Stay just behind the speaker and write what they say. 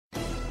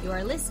You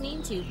are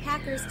listening to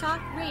Packers Talk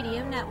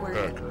Radio Network.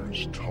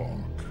 Packers Talk.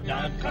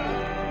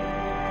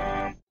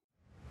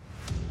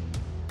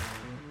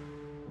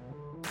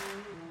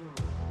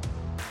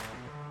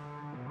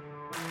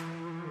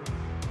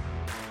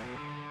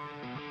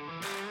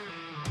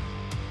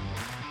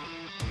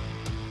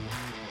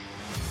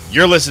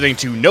 You're listening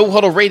to No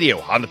Huddle Radio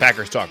on the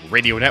Packers Talk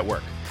Radio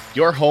Network,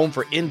 your home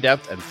for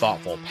in-depth and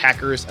thoughtful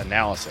Packers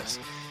analysis.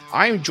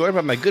 I am joined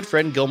by my good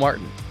friend Gil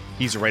Martin.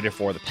 He's a writer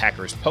for the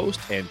Packers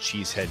Post and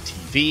Cheesehead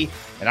TV,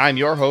 and I'm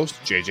your host,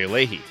 JJ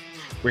Leahy.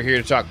 We're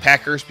here to talk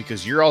Packers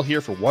because you're all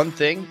here for one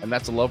thing, and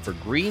that's a love for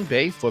Green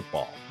Bay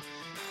football.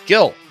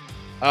 Gil,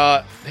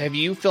 have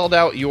you filled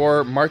out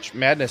your March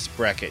Madness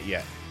bracket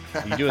yet?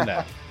 Are you doing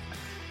that?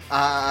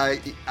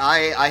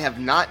 I have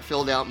not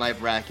filled out my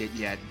bracket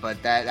yet,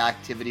 but that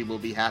activity will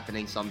be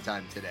happening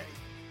sometime today.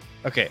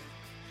 Okay.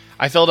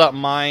 I filled out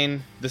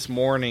mine this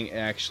morning,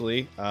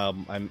 actually.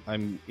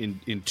 I'm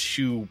in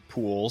two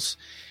pools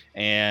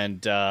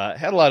and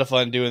had a lot of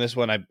fun doing this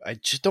one. I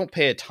just don't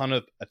pay a ton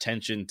of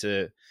attention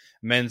to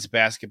men's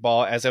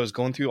basketball. As I was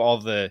going through all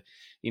the,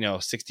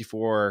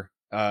 64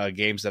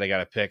 games that I got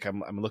to pick,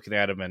 I'm looking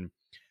at them and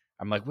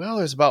I'm like, well,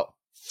 there's about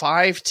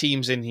 5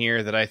 teams in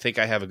here that I think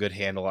I have a good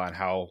handle on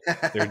how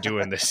they're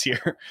doing this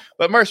year.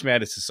 But March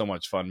Madness is so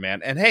much fun,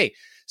 man. And hey,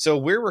 so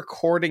we're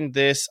recording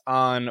this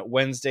on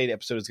Wednesday. The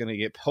episode is going to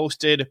get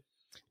posted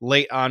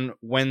late on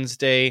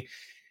Wednesday.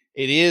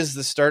 It is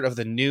the start of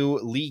the new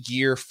league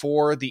year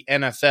for the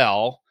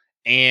NFL.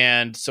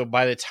 And so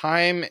by the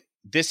time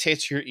this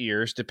hits your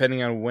ears,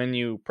 depending on when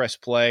you press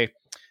play,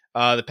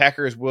 the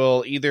Packers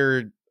will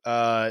either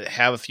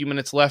have a few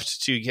minutes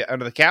left to get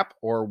under the cap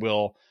or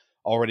will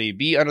already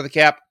be under the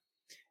cap.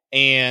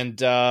 And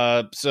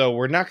so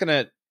we're not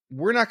gonna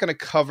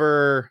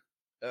cover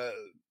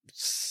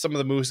some of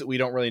the moves that we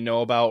don't really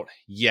know about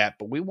yet,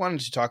 but we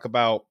wanted to talk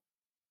about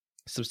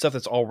some stuff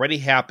that's already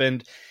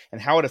happened and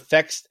how it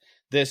affects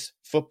this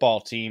football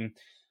team.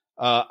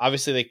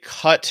 Obviously they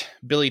cut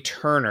Billy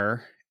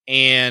Turner,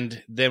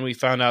 and then we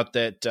found out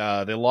that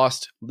they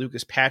lost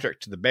Lucas Patrick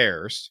to the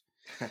Bears.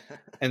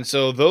 And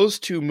so those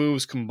two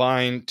moves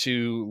combined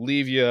to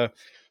leave you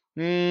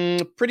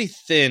pretty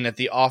thin at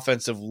the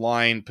offensive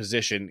line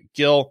position.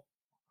 Gil,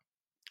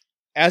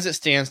 as it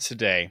stands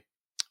today,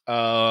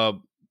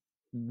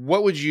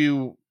 where would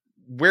you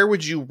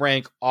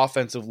rank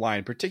offensive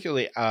line,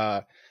 particularly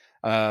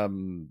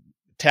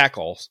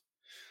tackles,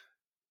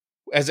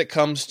 as it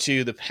comes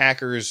to the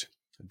Packers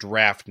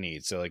draft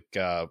needs? So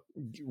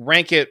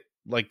rank it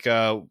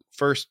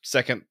first,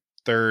 second,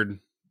 third.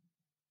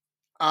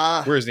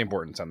 Where's the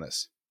importance on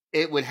this?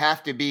 It would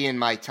have to be in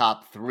my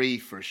top 3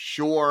 for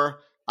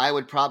sure. I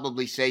would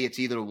probably say it's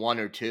either 1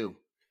 or 2.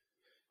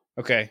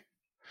 Okay.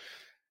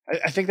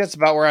 I think that's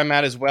about where I'm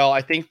at as well.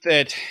 I think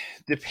that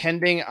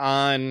depending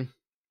on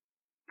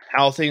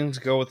how things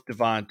go with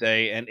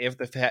Devontae, and if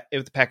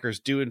the Packers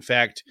do in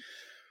fact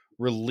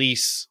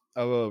release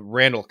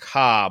Randall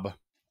Cobb,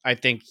 I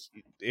think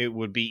it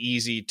would be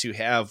easy to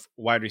have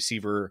wide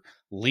receiver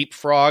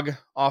leapfrog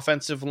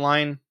offensive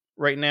line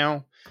right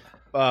now.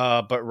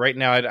 But right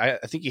now, I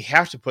think you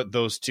have to put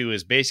those two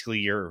as basically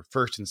your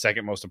first and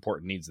second most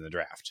important needs in the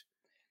draft.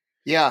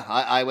 Yeah,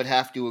 I would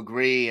have to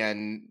agree.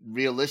 And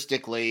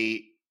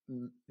realistically,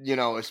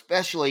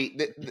 especially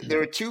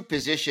there are 2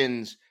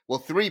 positions,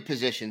 3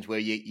 positions where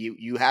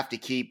you have to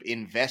keep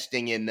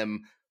investing in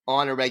them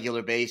on a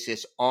regular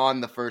basis on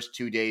the first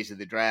 2 days of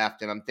the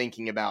draft. And I'm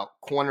thinking about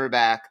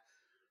cornerback,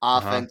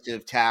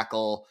 offensive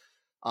tackle,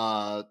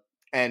 and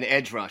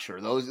edge rusher.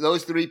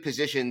 Those 3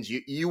 positions,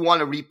 you want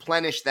to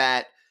replenish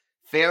that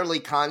fairly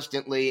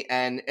constantly,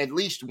 and at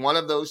least one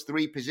of those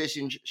 3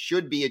 positions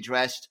should be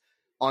addressed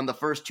on the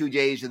first 2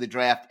 days of the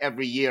draft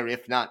every year,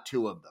 if not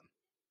 2 of them.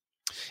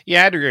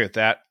 Yeah, I'd agree with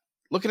that.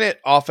 Looking at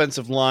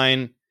offensive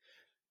line,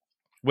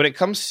 when it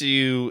comes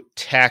to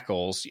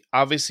tackles,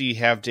 obviously you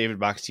have David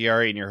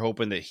Bakhtiari, and you're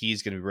hoping that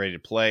he's going to be ready to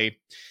play.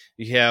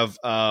 You have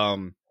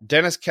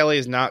Dennis Kelly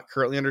is not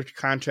currently under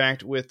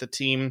contract with the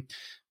team,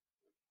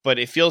 but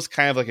it feels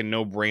kind of like a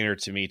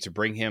no-brainer to me to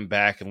bring him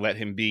back and let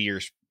him be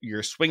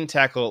your swing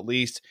tackle at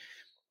least.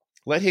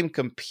 Let him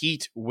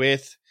compete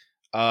with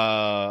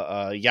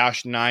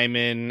Yosh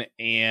Nijman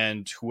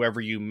and whoever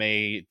you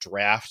may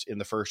draft in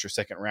the first or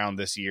second round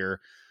this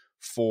year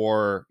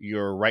for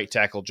your right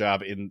tackle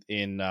job in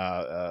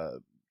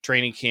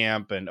training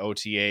camp and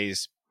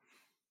OTAs.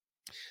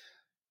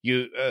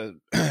 You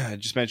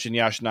just mentioned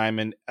Yosh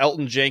Nijman.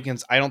 Elton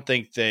Jenkins, I don't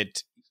think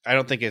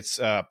it's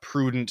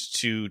prudent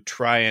to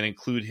try and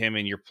include him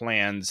in your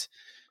plans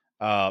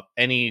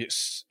any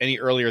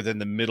earlier than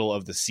the middle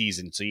of the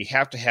season. So you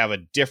have to have a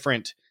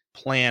different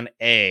plan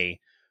A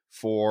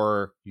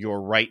for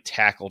your right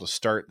tackle to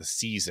start the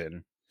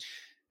season.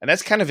 And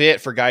that's kind of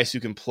it for guys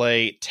who can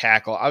play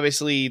tackle.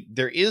 Obviously,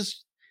 there is,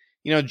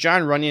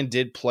 John Runyon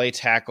did play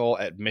tackle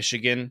at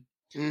Michigan.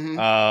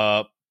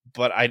 Mm-hmm.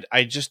 But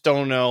I just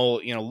don't know,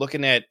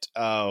 looking at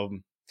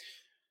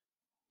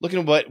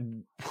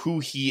who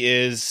he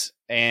is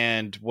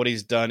and what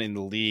he's done in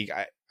the league,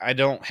 I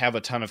don't have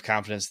a ton of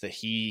confidence that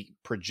he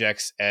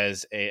projects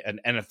as an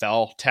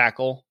NFL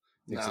tackle.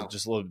 It's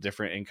just a little bit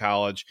different in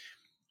college.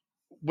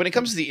 When it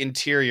comes to the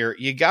interior,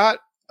 you got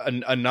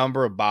a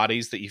number of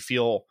bodies that you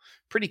feel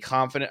pretty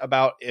confident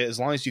about as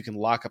long as you can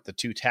lock up the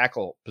 2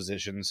 tackle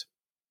positions.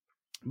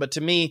 But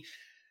to me,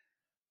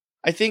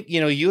 I think,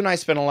 you and I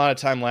spent a lot of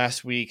time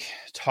last week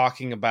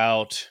talking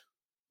about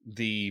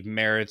the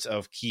merits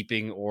of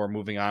keeping or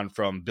moving on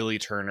from Billy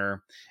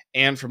Turner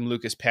and from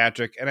Lucas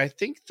Patrick. And I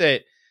think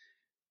that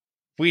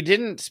we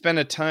didn't spend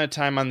a ton of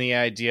time on the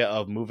idea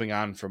of moving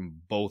on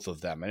from both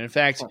of them. And in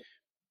fact,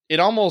 it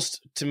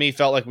almost, to me,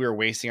 felt like we were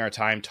wasting our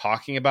time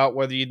talking about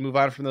whether you'd move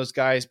on from those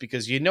guys,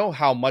 because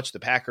how much the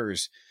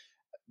Packers,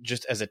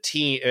 just as a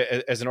team,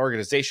 as an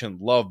organization,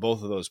 love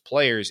both of those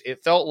players.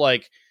 It felt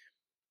like,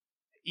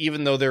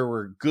 even though there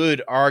were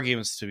good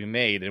arguments to be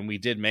made, and we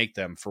did make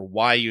them for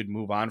why you'd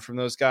move on from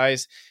those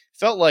guys,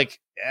 felt like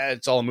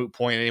it's all a moot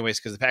point anyways,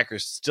 because the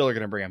Packers still are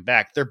going to bring them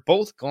back. They're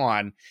both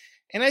gone.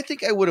 And I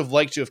think I would have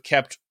liked to have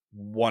kept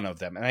one of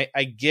them. And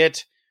I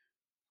get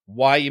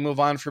why you move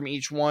on from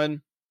each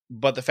one,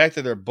 but the fact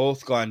that they're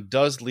both gone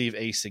does leave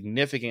a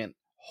significant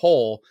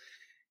hole,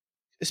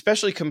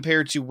 especially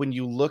compared to when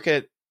you look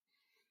at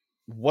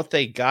what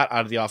they got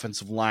out of the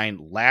offensive line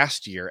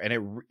last year.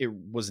 And it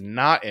was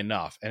not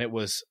enough. And it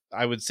was,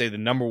 I would say, the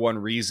number one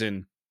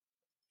reason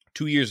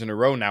 2 years in a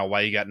row now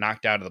why you got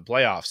knocked out of the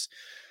playoffs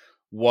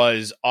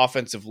was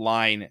offensive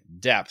line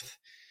depth.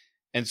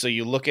 And so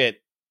you look at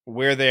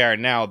where they are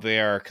now, they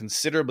are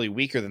considerably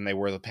weaker than they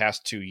were the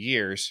past 2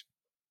 years.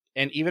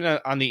 And even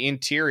on the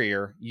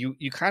interior, you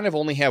kind of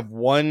only have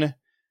one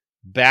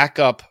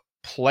backup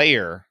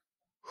player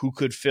who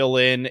could fill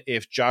in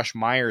if Josh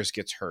Myers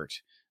gets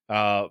hurt.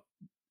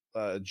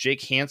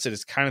 Jake Hansen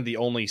is kind of the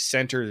only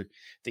center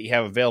that you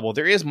have available.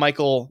 There is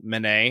Michael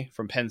Manet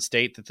from Penn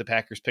State that the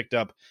Packers picked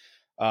up,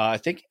 I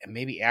think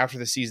maybe after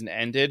the season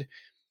ended.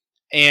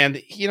 And,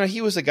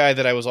 he was a guy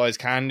that I was always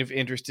kind of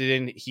interested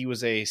in. He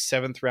was a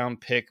 7th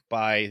round pick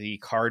by the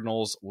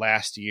Cardinals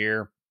last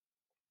year,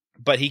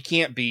 but he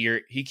cannot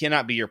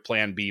be your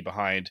plan B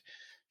behind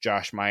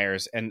Josh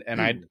Myers. And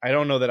I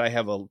don't know that I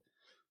have a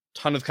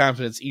ton of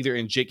confidence either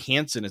in Jake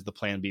Hansen as the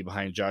plan B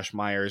behind Josh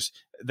Myers.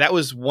 That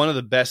was one of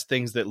the best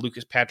things that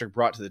Lucas Patrick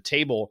brought to the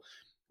table,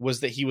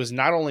 was that he was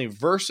not only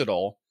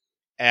versatile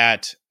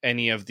at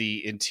any of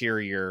the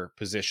interior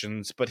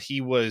positions, but he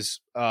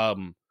was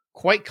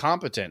quite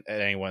competent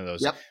at any one of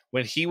those. Yep.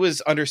 When he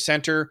was under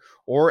center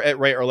or at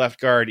right or left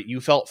guard,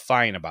 you felt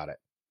fine about it.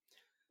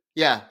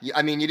 Yeah,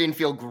 I mean, you didn't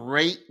feel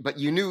great, but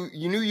you knew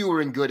you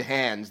were in good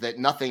hands, that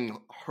nothing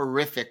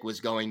horrific was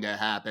going to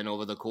happen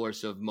over the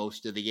course of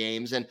most of the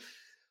games. And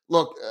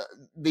look,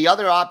 the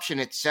other option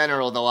at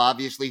center, although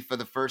obviously for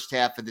the first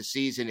half of the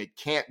season it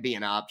can't be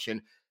an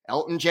option,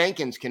 Elton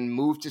Jenkins can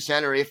move to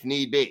center if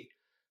need be.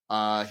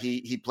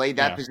 He played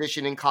that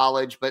position in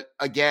college, but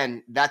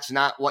again, that's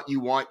not what you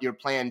want your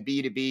plan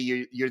B to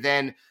be. You're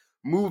then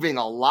moving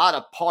a lot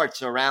of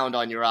parts around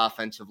on your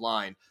offensive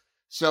line.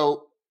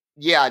 So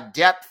yeah,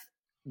 depth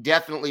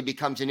definitely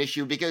becomes an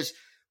issue, because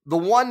the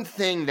one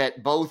thing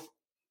that both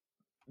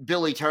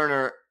Billy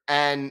Turner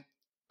and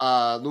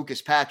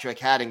Lucas Patrick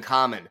had in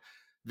common,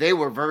 they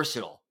were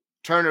versatile.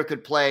 Turner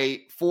could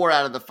play 4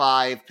 out of the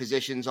 5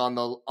 positions on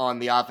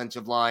the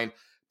offensive line.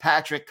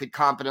 Patrick could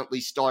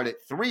competently start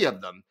at 3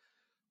 of them.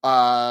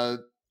 All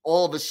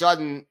of a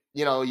sudden,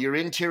 your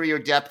interior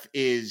depth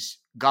is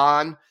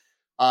gone.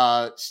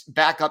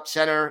 Backup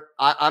center,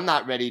 I'm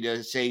not ready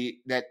to say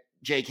that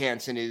Jake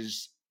Hansen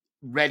is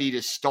ready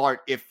to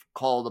start if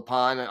called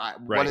upon.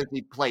 What has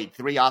he played?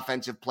 3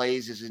 offensive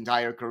plays his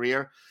entire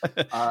career.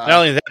 Not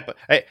only that,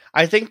 but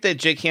I think that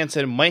Jake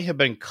Hansen might have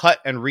been cut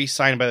and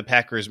re-signed by the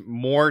Packers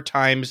more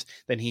times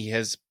than he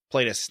has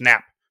played a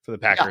snap for the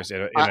Packers.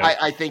 Yeah,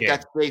 I think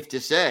that's safe to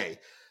say.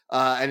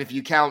 And if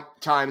you count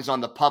times on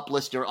the PUP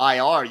list or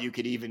IR, you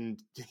could even,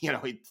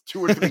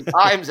 2 or 3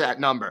 times that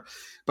number.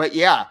 But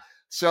yeah,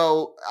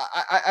 so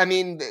I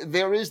mean,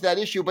 there is that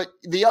issue. But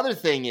the other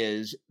thing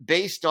is,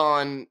 based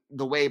on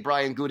the way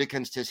Brian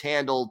Gutekunst has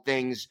handled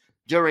things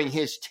during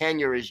his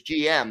tenure as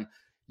GM,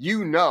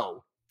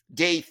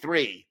 day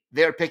 3,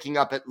 they're picking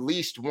up at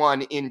least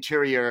 1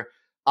 interior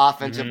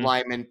offensive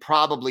lineman,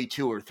 probably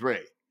 2 or 3.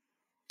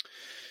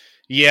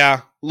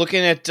 Yeah,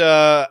 looking at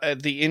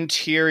the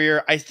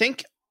interior, I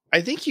think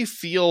you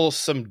feel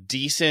some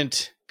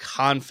decent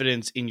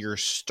confidence in your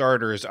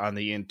starters on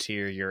the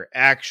interior,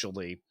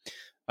 actually.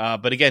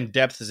 But again,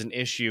 depth is an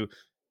issue.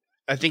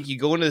 I think you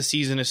go into the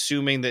season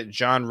assuming that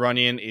John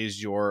Runyon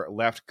is your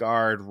left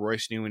guard,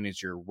 Royce Newman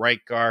is your right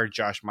guard,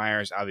 Josh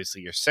Myers,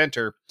 obviously your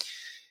center.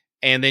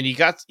 And then you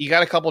got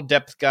a couple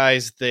depth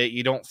guys that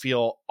you don't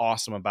feel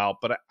awesome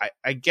about. But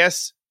I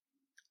guess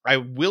I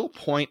will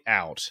point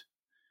out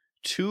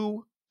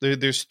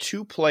there's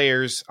 2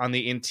 players on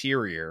the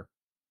interior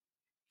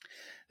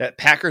that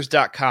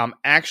Packers.com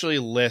actually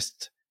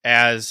lists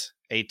as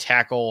a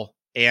tackle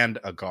and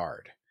a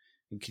guard.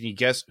 And can you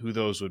guess who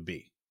those would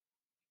be?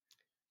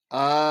 And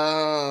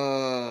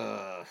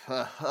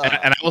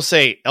I will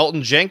say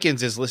Elton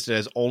Jenkins is listed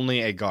as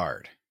only a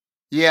guard.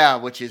 Yeah,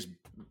 which is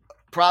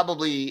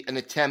probably an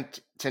attempt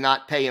to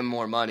not pay him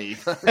more money.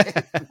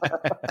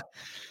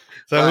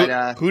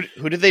 So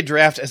who did they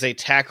draft as a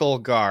tackle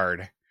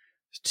guard?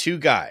 2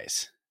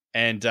 guys.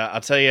 And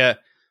I'll tell you,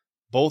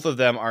 both of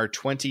them are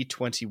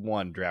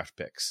 2021 draft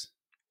picks.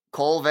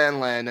 Cole Van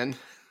Lanen.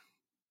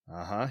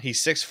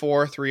 He's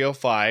 6'4",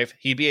 305.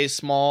 He'd be a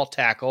small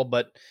tackle,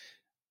 but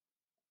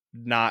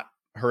not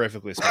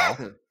horrifically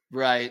small.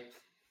 Right.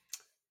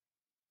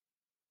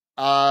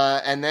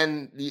 And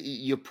then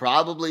you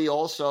probably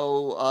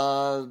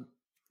also,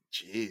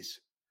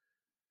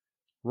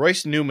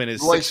 Royce Newman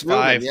is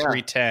 6'5",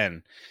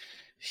 310.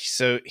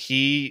 So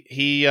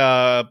he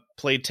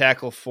played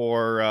tackle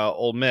for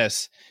Ole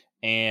Miss,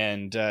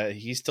 and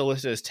he's still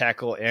listed as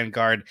tackle and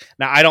guard.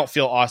 Now, I don't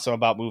feel awesome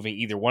about moving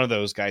either one of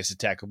those guys to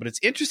tackle, but it's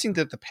interesting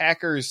that the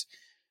Packers,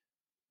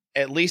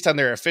 at least on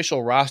their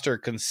official roster,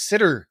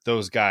 consider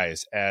those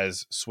guys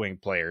as swing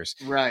players.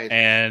 Right.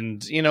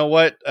 And you know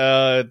what?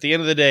 At the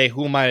end of the day,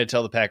 who am I to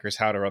tell the Packers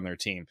how to run their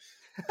team?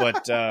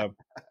 But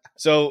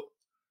so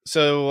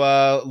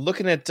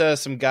looking at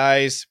some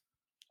guys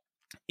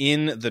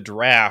in the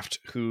draft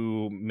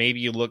who maybe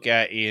you look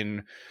at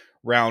in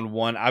round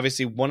 1.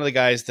 Obviously, one of the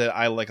guys that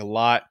I like a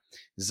lot,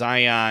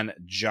 Zion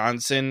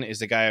Johnson, is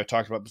the guy I've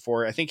talked about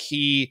before. I think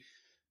he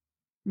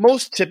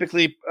most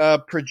typically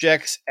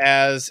projects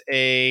as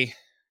an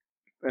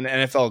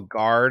NFL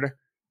guard,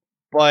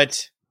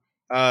 but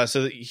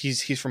so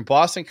he's from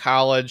Boston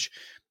College.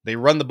 They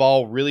run the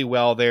ball really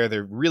well there.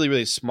 They're really,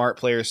 really smart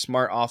players,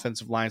 smart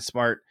offensive line,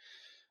 smart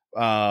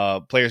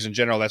players in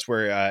general. That's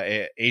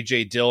where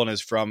A.J. Dillon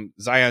is from.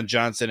 Zion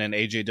Johnson and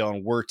A.J.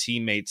 Dillon were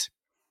teammates.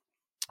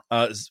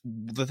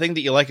 The thing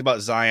that you like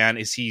about Zion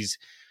is he's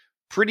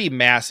pretty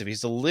massive.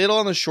 He's a little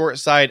on the short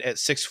side at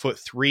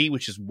 6'3",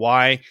 which is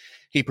why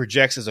he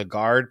projects as a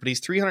guard, but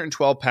he's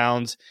 312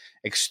 pounds,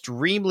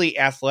 extremely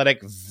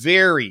athletic,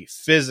 very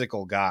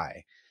physical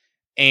guy.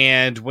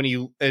 And when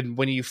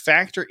you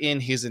factor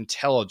in his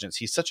intelligence,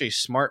 he's such a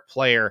smart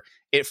player.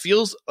 It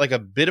feels like a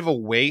bit of a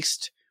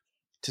waste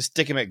to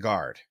stick him at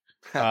guard.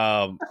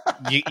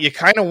 You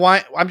kind of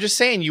want, I'm just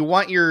saying, you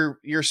want your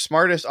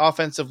smartest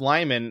offensive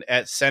lineman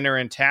at center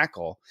and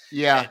tackle.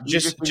 Yeah.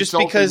 Just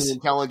because the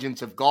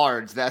intelligence of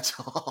guards, that's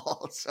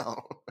all.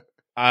 So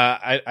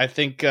I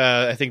think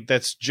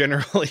that's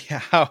generally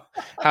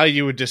how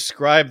you would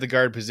describe the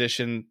guard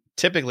position.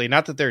 Typically,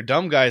 not that they're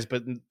dumb guys,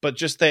 but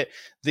just that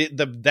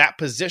that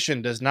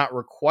position does not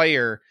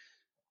require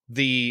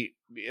the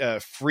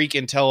freak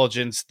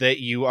intelligence that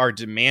you are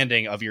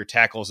demanding of your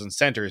tackles and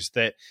centers.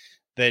 That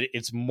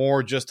it's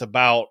more just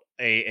about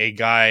a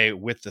guy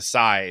with the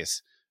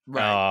size,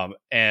 right.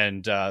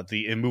 And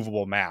the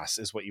immovable mass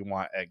is what you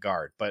want at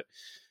guard. But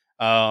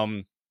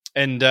at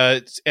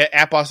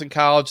Boston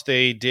College,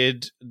 they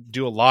did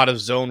do a lot of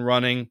zone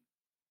running,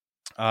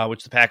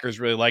 which the Packers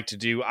really like to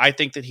do. I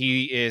think that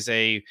he is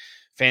a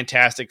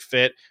fantastic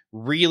fit,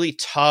 really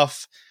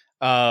tough,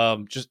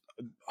 just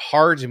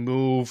hard to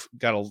move,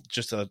 got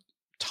just a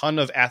ton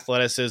of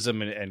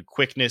athleticism and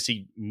quickness.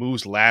 He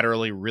moves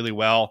laterally really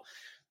well.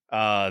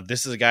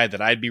 This is a guy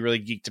that I'd be really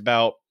geeked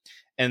about.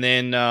 And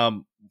then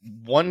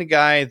one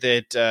guy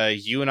that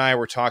you and I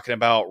were talking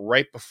about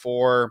right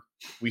before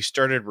we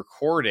started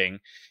recording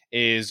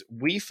is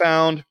we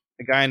found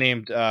a guy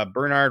named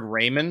Bernhard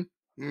Raimann.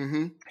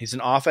 Mm-hmm. He's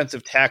an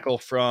offensive tackle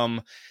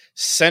from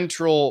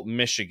Central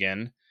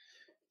Michigan,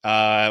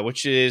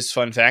 which is,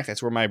 fun fact,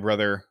 that's where my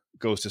brother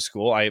goes to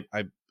school. I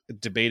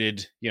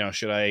debated,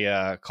 should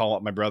I call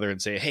up my brother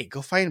and say, hey,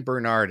 go find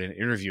Bernhard and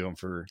interview him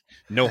for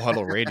No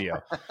Huddle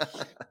Radio.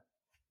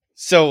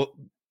 So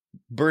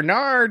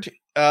Bernhard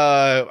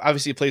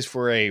obviously plays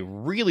for a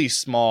really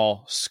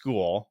small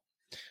school,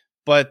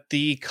 but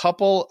the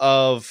couple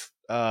of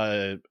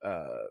the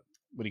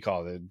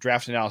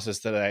draft analysis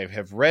that I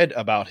have read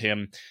about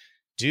him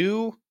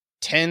do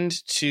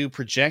tend to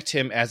project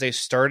him as a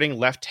starting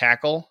left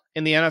tackle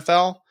in the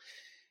NFL.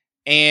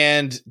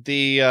 And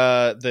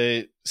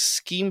the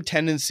scheme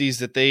tendencies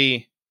that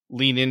they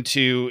lean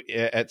into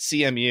at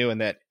CMU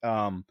and that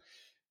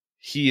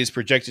he is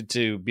projected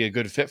to be a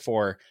good fit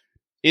for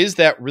is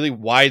that really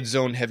wide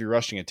zone heavy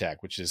rushing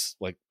attack, which is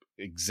like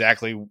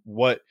exactly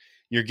what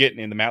you're getting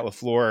in the Matt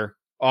LaFleur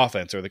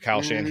offense or the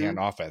Kyle Shanahan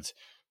offense.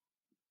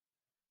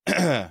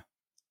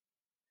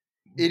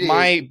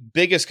 My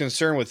biggest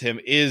concern with him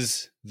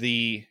is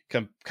the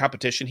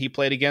competition he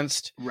played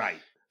against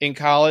in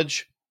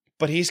college,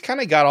 but he's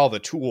kind of got all the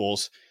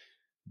tools.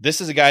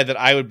 This is a guy that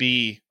I would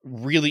be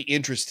really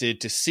interested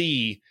to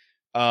see,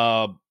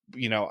 how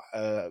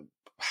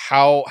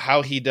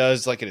he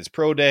does, like at his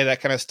pro day,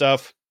 that kind of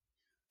stuff.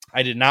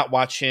 I did not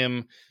watch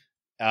him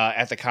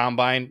at the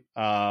combine,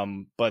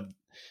 but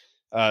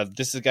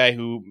this is a guy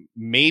who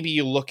maybe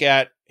you look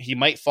at, he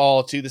might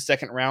fall to the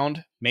second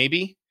round,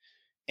 maybe.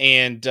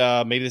 And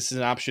maybe this is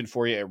an option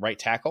for you at right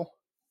tackle.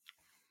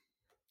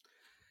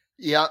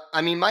 Yeah,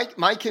 I mean,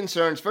 my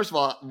concerns, first of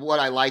all, what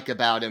I like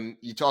about him,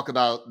 you talk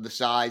about the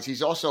size.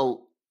 He's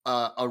also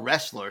a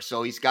wrestler,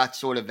 so he's got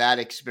sort of that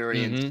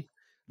experience. Mm-hmm.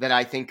 that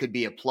I think could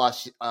be a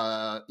plus,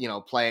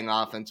 playing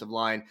offensive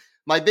line.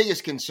 My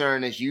biggest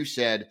concern, as you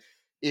said,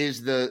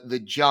 is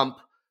the jump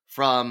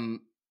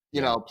from,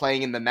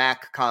 playing in the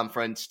MAC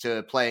conference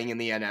to playing in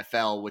the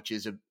NFL, which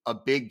is a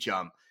big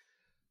jump.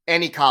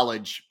 Any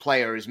college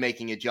player is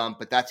making a jump,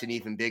 but that's an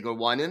even bigger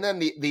one. And then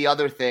the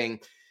other thing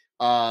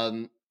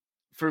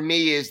for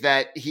me is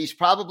that he's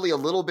probably a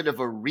little bit of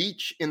a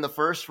reach in the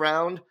first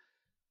round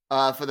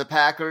for the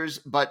Packers,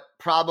 but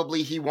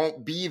probably he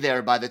won't be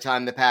there by the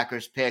time the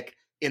Packers pick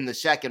in the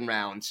second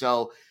round.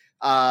 So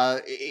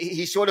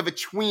he's sort of a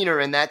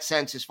tweener in that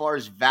sense as far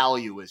as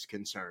value is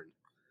concerned.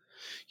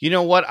 You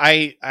know what?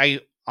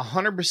 I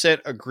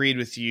 100% agreed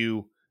with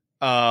you.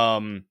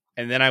 And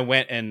then I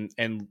went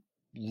and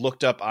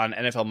looked up on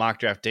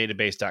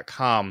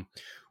NFLmockdraftdatabase.com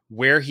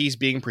where he's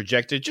being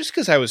projected, just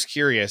because I was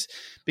curious,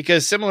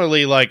 because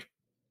similarly, like,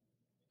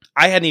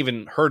 I hadn't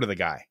even heard of the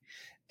guy.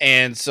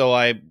 And so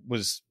I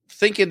was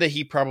thinking that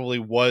he probably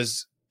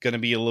was going to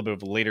be a little bit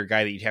of a later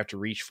guy that you'd have to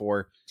reach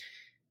for.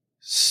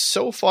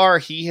 So far,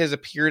 he has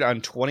appeared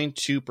on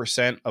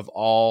 22% of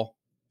all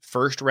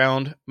first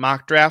round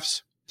mock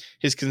drafts.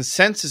 His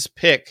consensus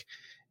pick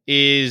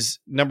is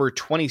number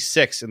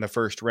 26 in the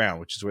first round,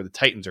 which is where the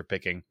Titans are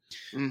picking,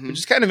 which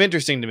is kind of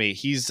interesting to me.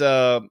 He's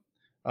a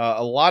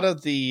lot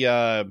of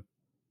the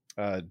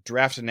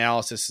draft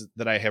analysis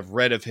that I have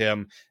read of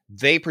him,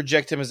 they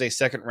project him as a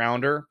second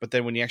rounder, but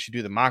then when you actually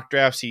do the mock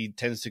drafts, he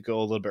tends to go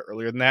a little bit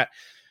earlier than that.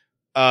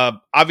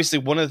 Obviously,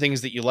 one of the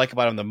things that you like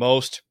about him the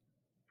most,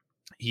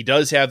 he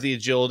does have the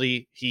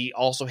agility. He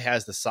also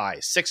has the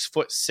size,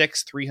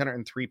 6'6",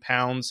 303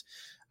 pounds,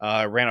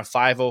 ran a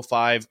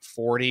 5.05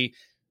 40.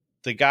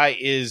 The guy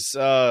is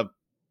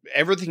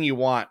everything you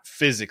want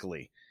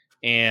physically,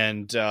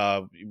 and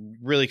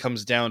really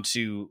comes down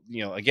to,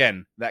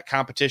 again, that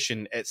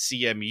competition at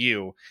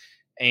CMU.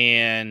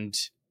 And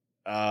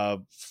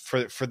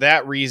for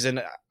that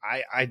reason,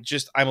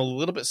 I'm a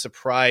little bit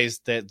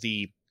surprised that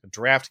the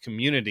draft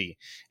community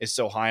is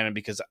so high on him,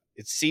 because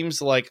it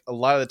seems like a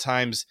lot of the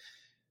times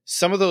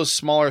some of those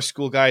smaller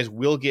school guys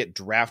will get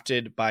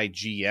drafted by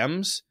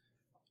GMs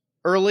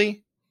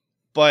early,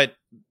 but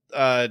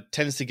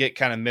tends to get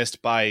kind of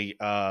missed by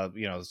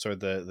sort of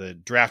the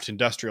draft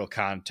industrial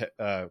what's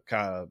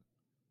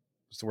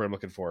the word I'm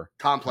looking for?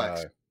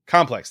 Complex.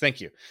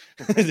 Thank you.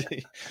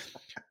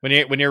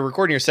 When you're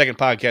recording your second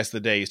podcast of the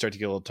day, you start to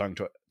get a little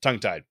tongue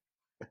tied.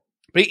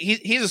 But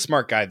he's a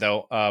smart guy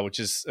though, which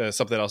is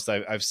something else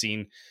that I've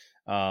seen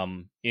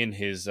in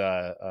his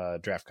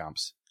draft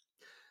comps.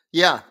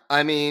 Yeah,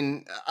 I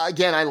mean,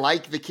 again, I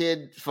like the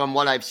kid from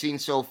what I've seen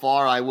so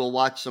far. I will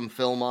watch some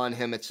film on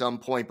him at some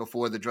point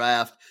before the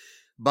draft.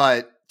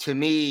 But to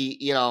me,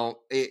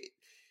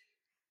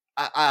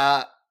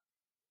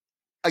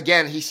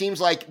 again, he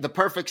seems like the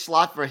perfect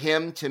slot for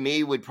him, to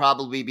me, would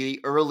probably be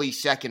early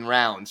second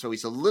round. So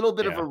he's a little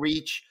bit of a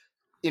reach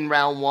in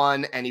round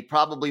one, and he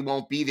probably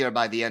won't be there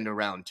by the end of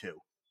round two.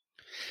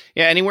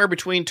 Yeah, anywhere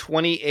between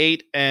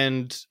 28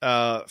 and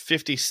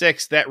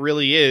 56, that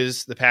really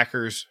is the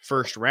Packers'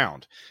 first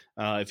round.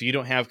 If you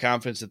don't have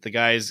confidence that the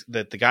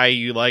guy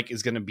you like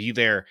is going to be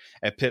there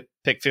at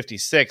pick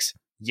 56,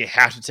 you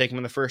have to take him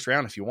in the first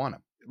round if you want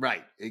him.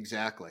 Right,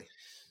 exactly.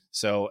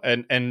 So,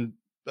 and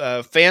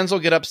fans will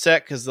get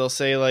upset because they'll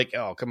say, like,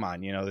 "Oh, come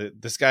on,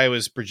 this guy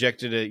was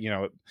projected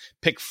at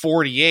pick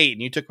 48,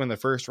 and you took him in the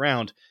first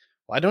round."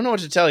 Well, I don't know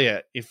what to tell you.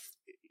 If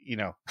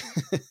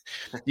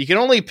you can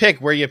only pick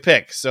where you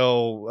pick.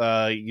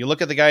 So you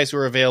look at the guys who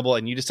are available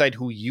and you decide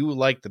who you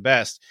like the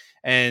best.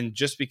 And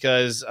just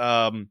because,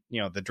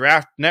 the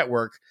Draft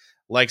Network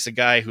likes a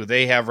guy who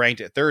they have ranked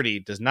at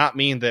 30 does not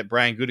mean that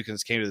Brian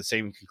Gutekunst came to the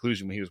same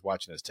conclusion when he was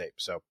watching his tape.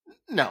 So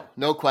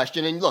no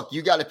question. And look,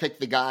 you got to pick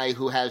the guy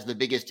who has the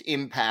biggest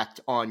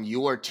impact on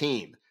your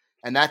team.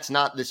 And that's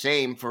not the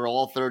same for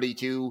all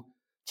 32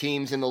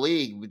 teams in the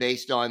league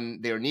based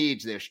on their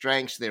needs, their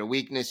strengths, their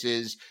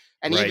weaknesses,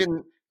 and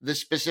even the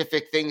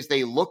specific things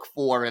they look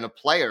for in a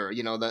player.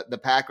 The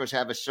Packers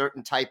have a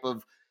certain type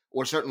of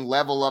or certain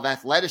level of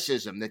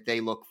athleticism that they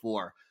look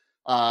for.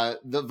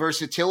 The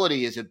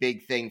versatility is a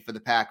big thing for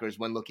the Packers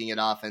when looking at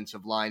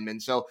offensive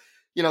linemen. So,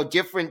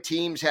 different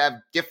teams have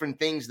different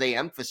things they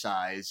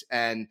emphasize,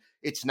 and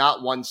it's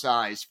not one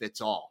size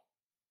fits all.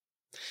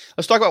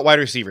 Let's talk about wide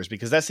receivers,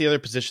 because that's the other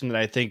position that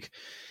I think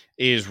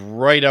is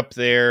right up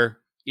there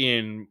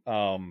in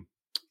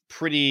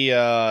pretty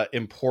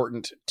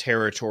important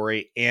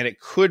territory, and it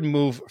could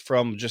move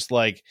from just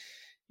like,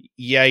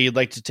 yeah, you'd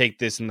like to take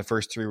this in the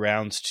first 3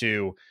 rounds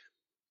to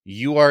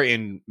you are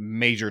in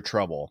major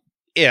trouble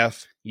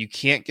if you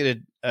can't get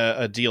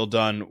a deal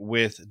done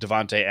with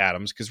Davante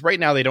Adams, because right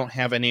now they don't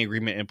have any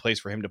agreement in place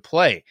for him to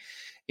play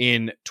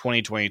in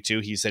 2022.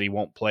 He said he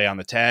won't play on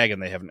the tag,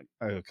 and they haven't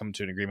come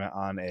to an agreement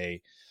on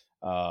a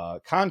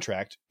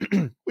contract,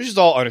 which is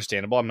all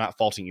understandable. I'm not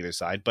faulting either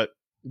side, but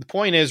the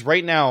point is,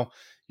 right now,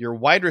 your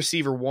wide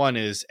receiver 1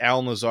 is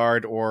Allen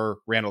Lazard or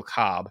Randall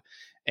Cobb.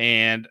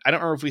 And I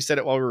don't know if we said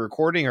it while we were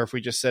recording or if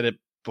we just said it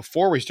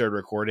before we started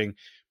recording.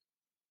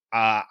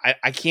 I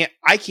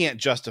can't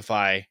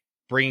justify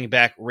bringing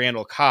back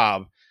Randall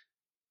Cobb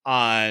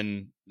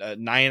on a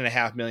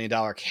 $9.5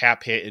 million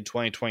cap hit in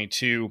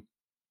 2022.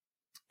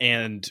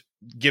 And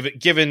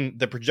given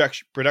the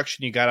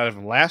production you got out of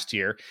him last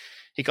year,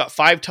 he got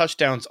 5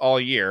 touchdowns all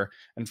year,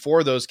 and 4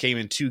 of those came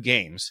in 2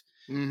 games.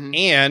 Mm-hmm.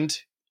 And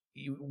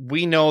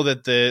we know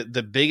that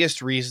the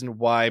biggest reason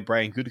why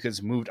Brian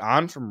Gutekunst moved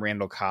on from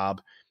Randall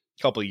Cobb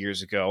a couple of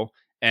years ago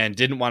and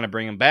didn't want to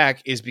bring him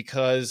back is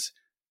because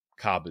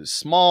Cobb is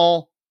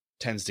small,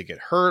 tends to get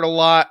hurt a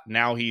lot.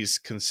 Now he's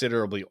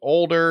considerably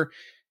older.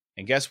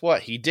 And guess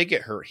what? He did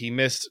get hurt. He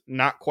missed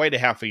not quite a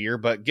half a year,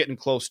 but getting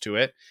close to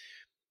it.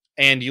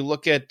 And you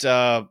look at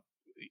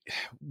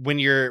when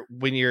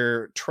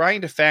you're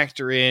trying to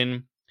factor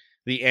in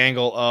the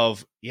angle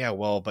of,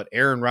 but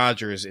Aaron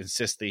Rodgers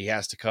insists that he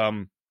has to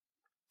come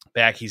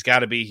back. He's got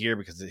to be here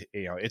because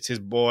it's his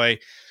boy.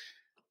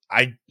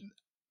 I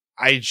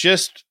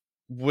just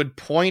would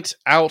point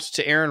out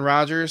to Aaron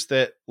Rodgers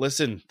that,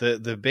 listen,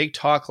 the big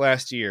talk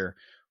last year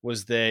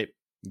was that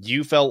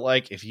you felt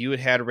like if you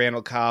had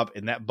Randall Cobb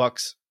in that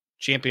Bucs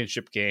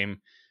championship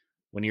game,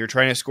 when you were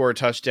trying to score a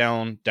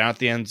touchdown down at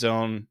the end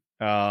zone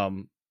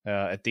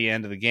at the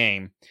end of the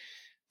game,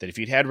 that if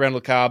you'd had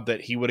Randall Cobb,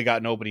 that he would have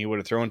gotten open, he would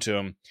have thrown to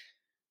him.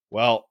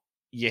 Well,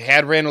 you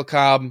had Randall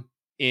Cobb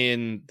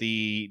in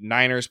the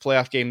Niners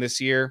playoff game this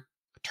year,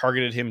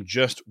 targeted him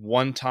just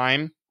one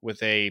time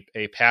with a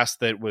pass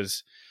that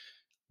was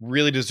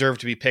really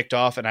deserved to be picked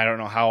off, and I don't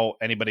know how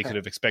anybody could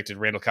have expected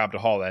Randall Cobb to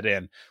haul that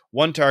in.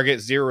 1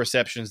 target, 0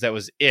 receptions, that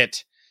was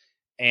it.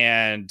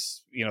 And,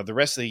 the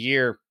rest of the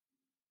year,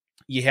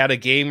 you had a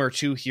game or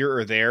 2 here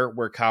or there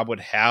where Cobb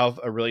would have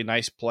a really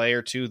nice play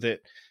or 2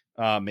 that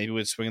maybe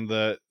would swing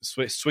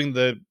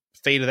the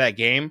fate of that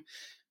game.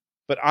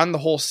 But on the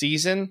whole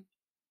season,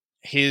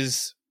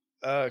 his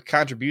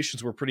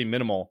contributions were pretty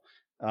minimal.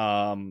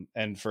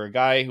 And for a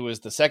guy who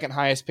was the second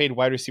highest paid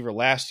wide receiver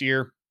last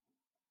year,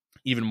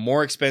 even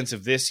more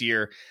expensive this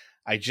year,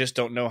 I just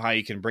don't know how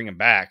you can bring him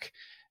back.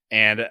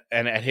 And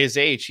at his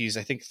age, he's,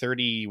 I think,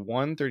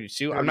 31,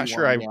 32. I'm not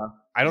sure.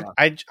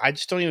 I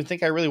just don't even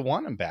think I really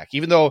want him back,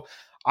 even though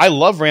I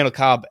love Randall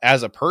Cobb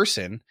as a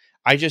person.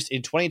 I just,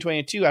 in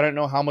 2022, I don't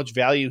know how much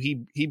value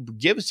he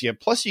gives you.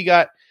 Plus, you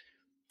got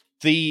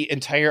the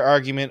entire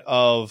argument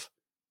of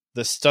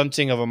the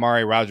stunting of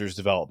Amari Rodgers'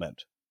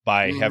 development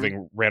by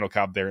having Randall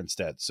Cobb there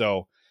instead.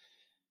 So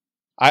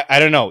I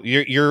don't know.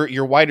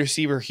 Your wide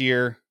receiver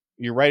here,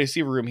 your wide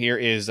receiver room here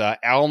is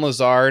Allen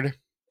Lazard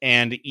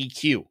and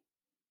EQ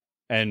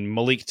and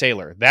Malik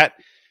Taylor. That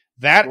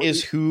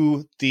is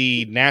who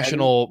the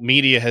national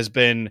media has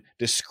been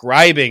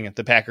describing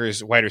the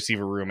Packers wide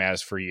receiver room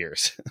as for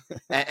years.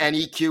 And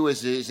EQ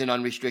is an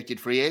unrestricted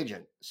free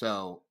agent,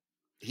 so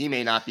he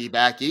may not be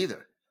back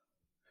either.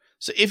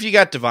 So if you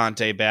got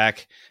Davante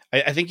back,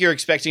 I think you're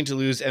expecting to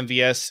lose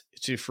MVS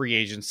to free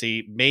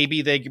agency.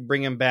 Maybe they could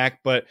bring him back,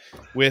 but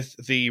with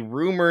the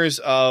rumors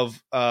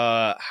of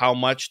how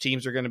much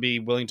teams are going to be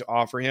willing to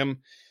offer him,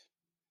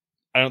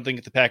 I don't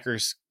think the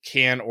Packers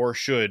can or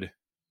should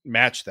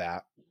match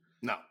that.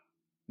 No,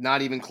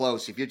 not even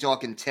close. If you're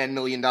talking $10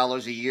 million a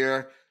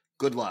year,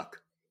 good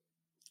luck.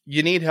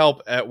 You need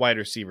help at wide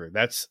receiver.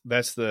 That's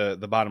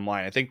the bottom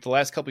line. I think the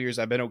last couple of years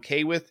I've been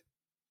okay with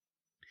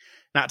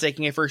not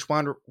taking a first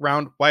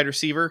round wide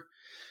receiver.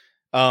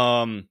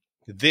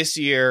 This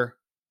year,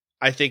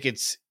 I think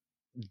it's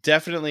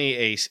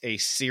definitely a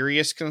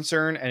serious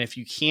concern. And if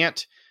you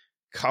can't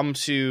come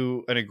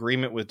to an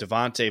agreement with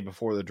Davante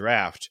before the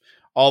draft,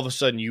 all of a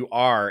sudden you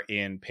are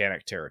in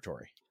panic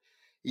territory.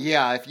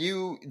 Yeah, if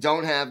you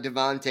don't have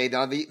Davante,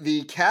 now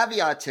the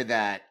caveat to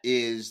that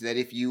is that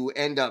if you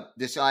end up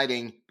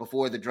deciding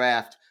before the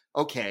draft,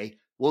 okay,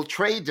 we'll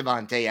trade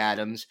Davante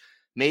Adams,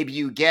 maybe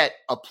you get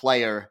a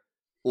player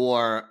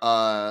or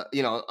a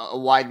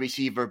wide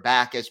receiver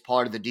back as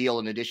part of the deal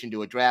in addition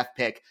to a draft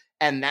pick,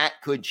 and that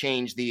could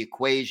change the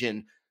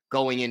equation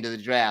going into the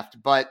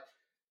draft. But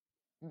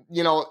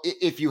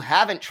if you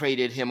haven't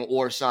traded him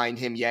or signed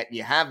him yet, and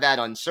you have that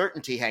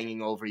uncertainty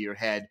hanging over your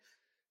head,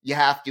 you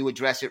have to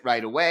address it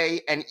right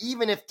away. And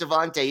even if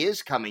Davante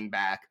is coming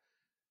back,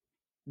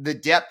 the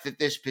depth at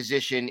this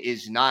position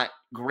is not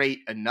great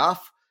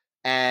enough,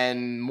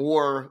 and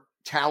more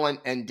talent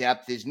and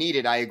depth is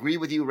needed. I agree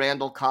with you.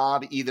 Randall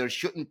Cobb either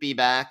shouldn't be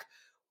back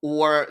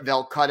or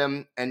they'll cut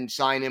him and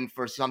sign him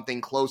for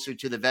something closer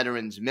to the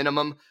veterans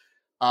minimum.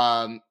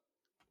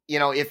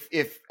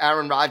 If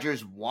Aaron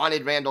Rodgers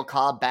wanted Randall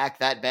Cobb back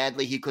that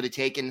badly, he could have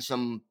taken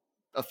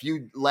a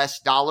few less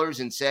dollars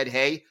and said,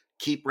 hey,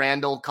 keep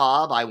Randall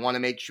Cobb. I want to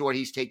make sure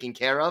he's taken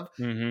care of.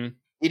 Mm-hmm.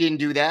 He didn't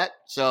do that.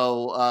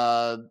 So,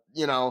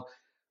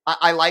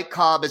 I like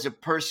Cobb as a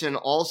person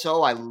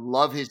also. I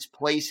love his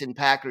place in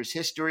Packers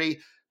history.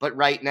 But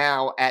right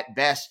now, at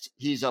best,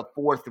 he's a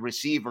 4th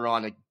receiver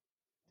on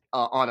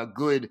a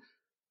good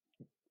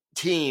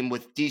team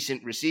with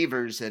decent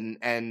receivers. And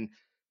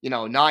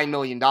 $9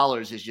 million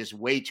is just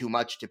way too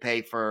much to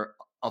pay for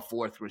a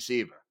 4th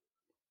receiver.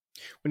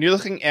 When you're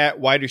looking at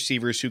wide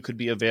receivers who could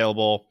be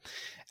available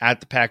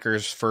at the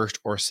Packers' 1st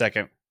or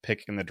 2nd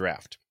pick in the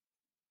draft,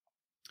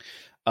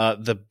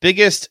 The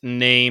biggest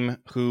name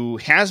who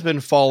has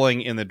been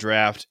falling in the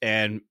draft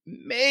and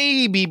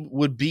maybe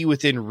would be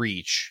within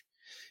reach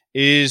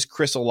is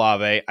Chris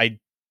Olave. I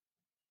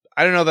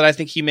don't know that I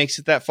think he makes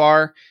it that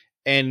far.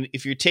 And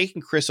if you're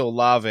taking Chris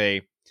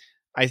Olave,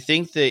 I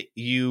think that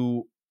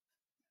you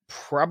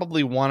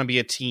probably want to be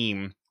a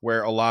team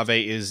where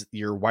Olave is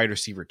your wide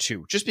receiver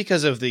 2, just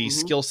because of the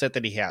skill set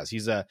that he has.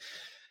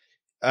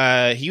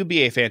 He would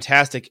be a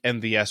fantastic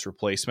MVS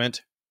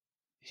replacement.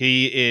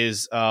 He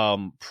is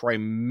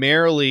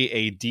primarily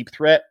a deep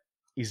threat.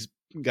 He's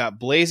got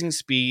blazing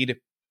speed.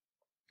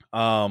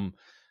 Almost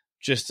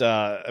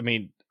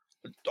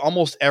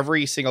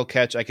every single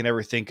catch I can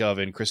ever think of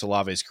in Chris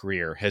Olave's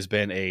career has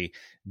been a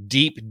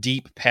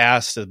deep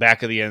pass to the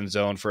back of the end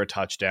zone for a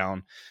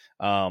touchdown.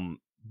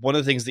 One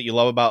of the things that you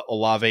love about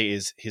Olave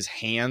is his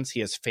hands. He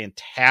has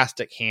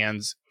fantastic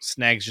hands,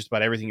 snags just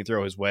about everything you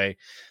throw his way.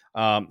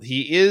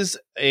 He is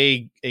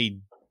a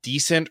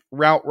decent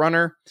route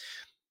runner,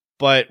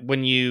 but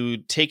when you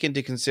take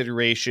into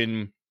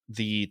consideration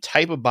the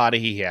type of body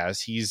he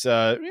has, he's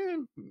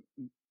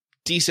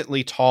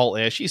decently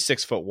tall-ish. He's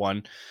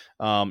 6'1",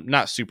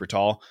 not super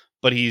tall,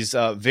 but he's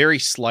very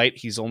slight.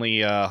 He's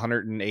only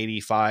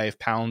 185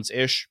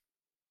 pounds-ish.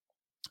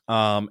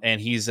 And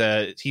he's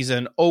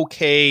an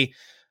okay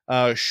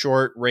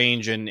short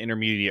range and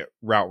intermediate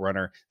route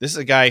runner. This is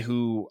a guy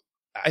who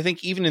I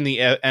think even in the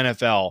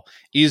NFL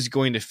is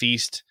going to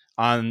feast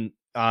on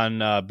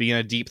being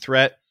a deep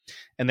threat,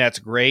 and that's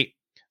great.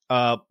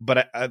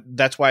 But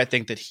that's why I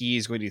think that he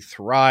is going to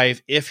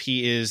thrive if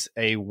he is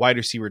a wide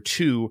receiver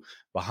 2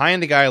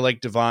 behind a guy like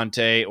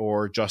Devontae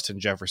or Justin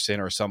Jefferson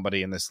or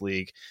somebody in this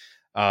league.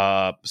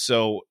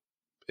 So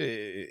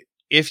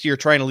if you're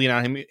trying to lean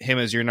on him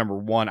as your number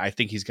 1, I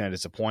think he's going to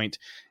disappoint.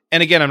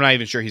 And again, I'm not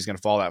even sure he's going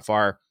to fall that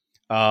far.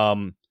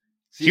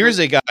 Here's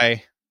a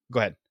guy. Go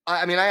ahead.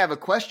 I mean, I have a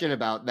question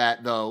about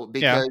that, though,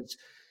 because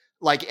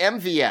like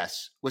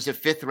MVS was a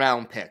 5th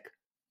round pick,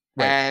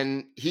 right,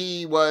 and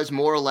he was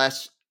more or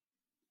less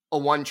a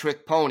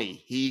one-trick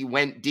pony. He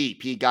went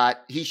deep.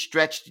 He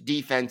stretched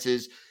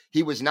defenses.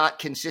 He was not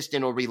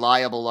consistent or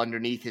reliable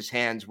underneath. His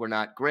hands were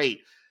not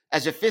great.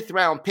 As a 5th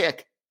round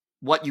pick,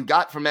 what you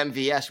got from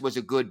MVS was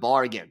a good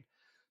bargain.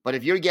 But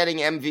if you're getting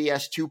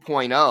MVS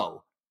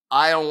 2.0,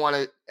 I don't want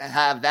to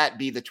have that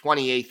be the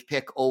 28th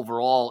pick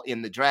overall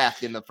in the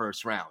draft in the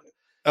first round.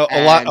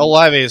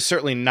 Olave is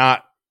certainly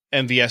not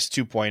MVS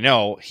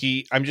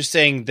 2.0. I'm just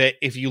saying that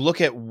if you look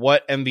at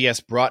what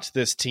MVS brought to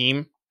this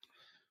team,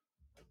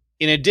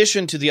 in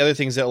addition to the other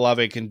things that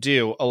Olave can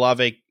do,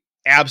 Olave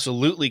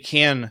absolutely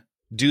can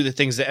do the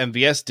things that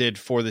MVS did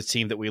for the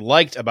team that we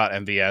liked about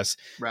MVS,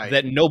 right,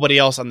 that nobody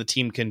else on the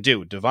team can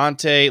do.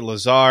 Devontae,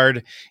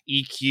 Lazard,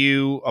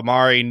 EQ,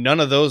 Amari,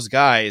 none of those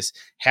guys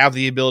have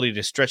the ability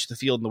to stretch the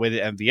field in the way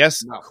that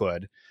MVS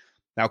could.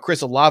 Now,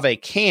 Chris Olave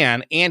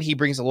can, and he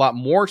brings a lot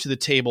more to the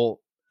table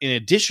in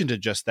addition to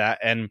just that.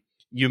 And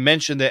you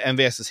mentioned that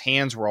MVS's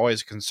hands were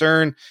always a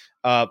concern.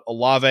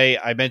 Olave,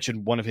 I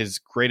mentioned one of his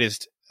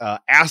greatest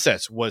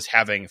assets was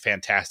having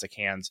fantastic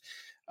hands.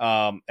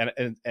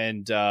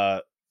 And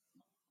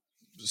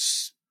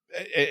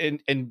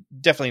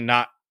definitely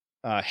not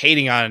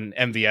hating on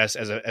MVS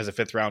as a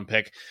 5th round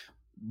pick,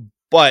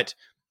 but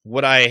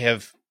would I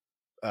have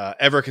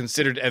ever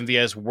considered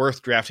MVS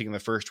worth drafting in the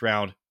first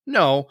round?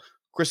 No.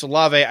 Chris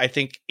Olave, I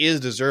think, is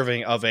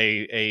deserving of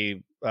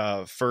a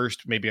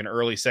first, maybe an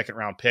early 2nd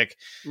round pick,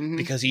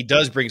 because he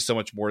does bring so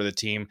much more to the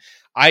team.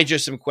 I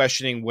just am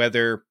questioning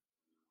whether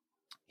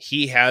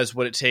he has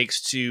what it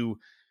takes to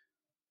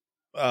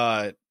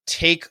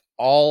take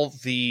all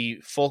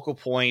the focal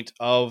point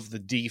of the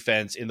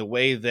defense in the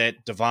way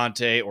that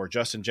Devontae or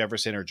Justin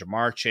Jefferson or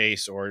Jamar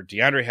Chase or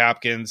DeAndre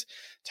Hopkins,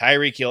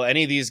 Tyreek Hill,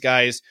 any of these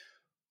guys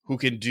who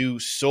can do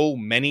so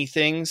many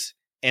things,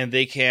 and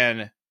they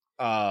can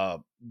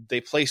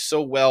they play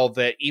so well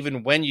that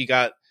even when you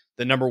got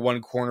the number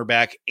 1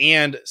 cornerback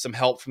and some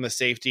help from the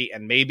safety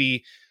and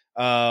maybe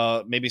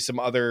some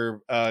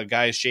other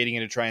guys shading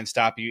in to try and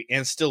stop you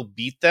and still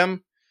beat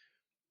them,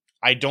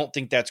 I don't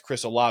think that's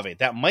Chris Olave.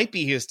 That might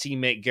be his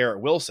teammate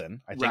Garrett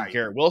Wilson. I think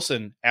Garrett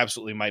Wilson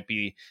absolutely might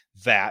be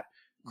that.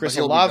 Chris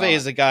Olave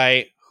is a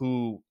guy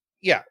who,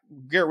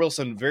 Garrett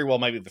Wilson very well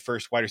might be the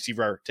first wide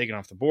receiver taken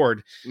off the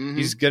board.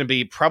 He's going to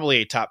be probably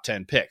a top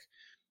 10 pick.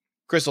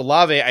 Chris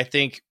Olave, I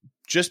think,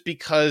 just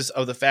because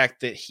of the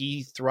fact that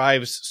he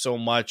thrives so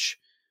much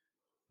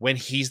when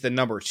he's the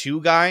number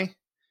 2 guy.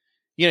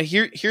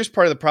 Here's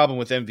part of the problem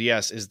with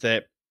MVS is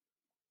that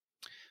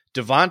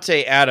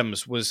Devontae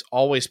Adams was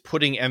always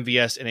putting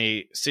MVS in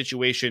a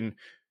situation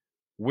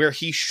where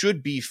he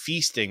should be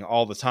feasting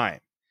all the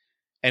time.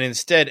 And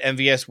instead,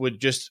 MVS would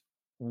just,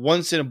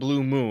 once in a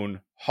blue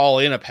moon, haul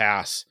in a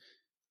pass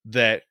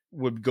that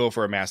would go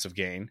for a massive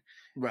gain.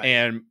 Right.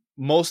 And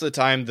most of the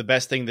time, the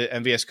best thing that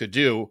MVS could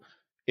do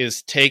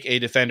is take a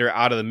defender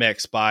out of the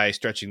mix by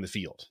stretching the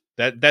field.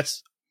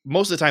 That's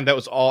most of the time, that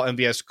was all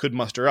MVS could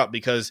muster up,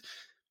 because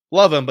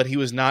love him, but he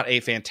was not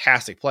a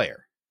fantastic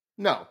player.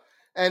 No.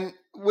 And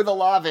with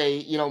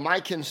Olave, my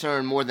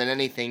concern more than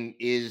anything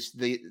is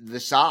the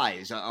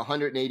size,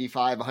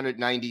 185,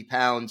 190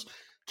 pounds.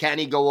 Can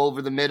he go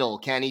over the middle?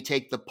 Can he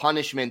take the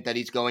punishment that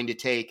he's going to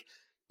take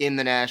in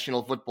the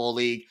National Football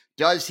League?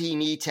 Does he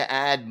need to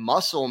add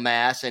muscle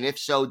mass? And if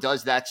so,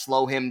 does that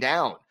slow him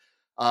down?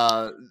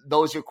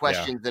 Those are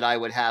questions that I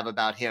would have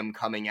about him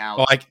coming out.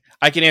 Well,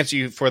 I can answer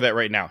you for that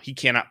right now. He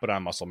cannot put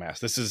on muscle mass.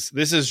 This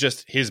is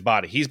just his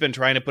body. He's been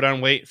trying to put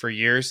on weight for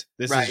years.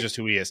 This is just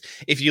who he is.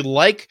 If you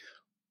like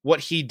what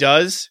he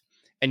does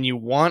and you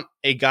want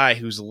a guy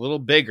who's a little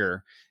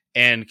bigger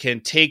and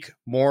can take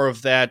more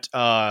of that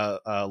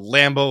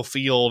Lambeau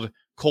Field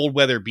cold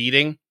weather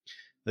beating,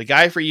 the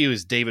guy for you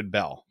is David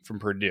Bell from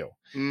Purdue.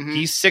 Mm-hmm.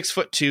 He's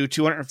 6'2",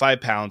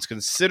 205 pounds,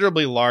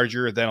 considerably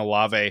larger than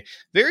Olave.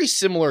 Very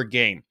similar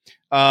game.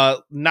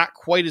 Not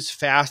quite as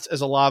fast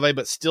as Olave,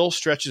 but still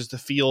stretches the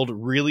field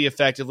really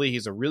effectively.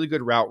 He's a really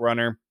good route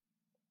runner.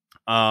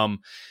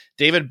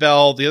 David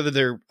Bell, the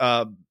other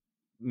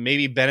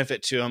maybe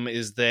benefit to him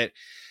is that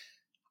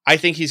I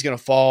think he's going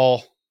to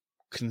fall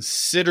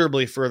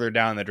considerably further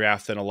down the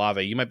draft than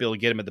Olave. You might be able to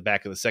get him at the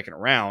back of the second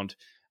round.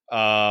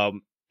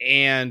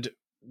 And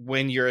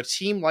when you're a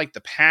team like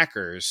the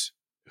Packers,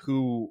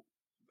 who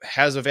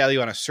has a value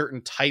on a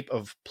certain type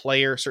of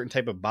player, certain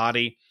type of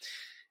body,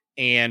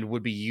 and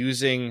would be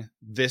using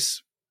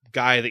this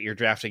guy that you're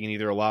drafting in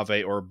either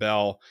Olave or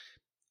Bell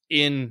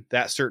in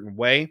that certain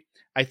way,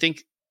 I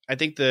think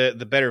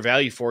the better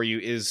value for you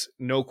is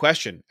no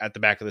question at the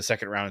back of the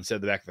second round instead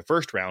of the back of the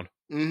first round.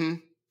 Mm-hmm.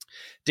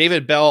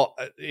 David Bell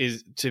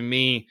is, to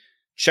me,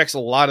 checks a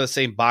lot of the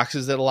same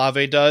boxes that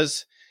Olave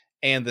does,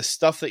 and the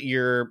stuff that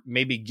you're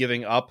maybe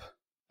giving up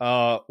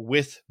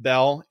with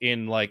Bell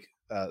in like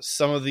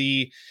some of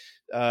the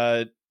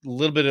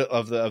little bit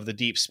of the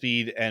deep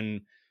speed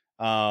and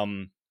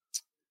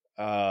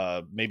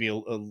maybe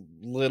a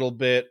little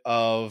bit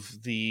of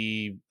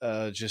the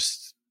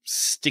just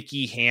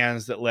sticky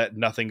hands that let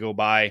nothing go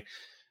by.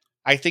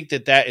 I think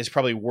that is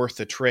probably worth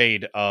the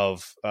trade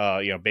of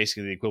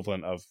basically the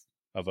equivalent of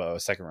a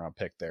second round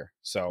pick there.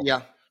 So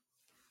yeah.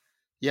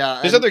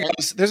 There's other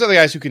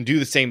guys who can do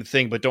the same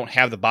thing but don't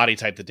have the body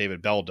type that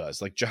David Bell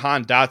does. Like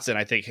Jahan Dotson,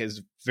 I think,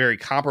 is very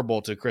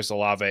comparable to Chris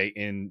Olave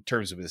in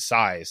terms of his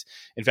size.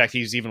 In fact,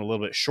 he's even a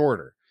little bit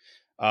shorter.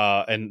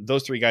 And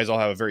those three guys all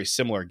have a very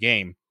similar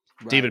game.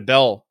 Right. David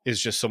Bell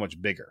is just so much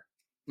bigger.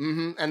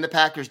 Mm-hmm. And the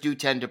Packers do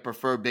tend to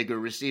prefer bigger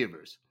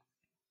receivers.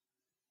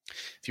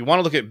 If you want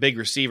to look at big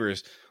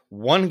receivers,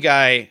 one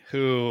guy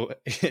who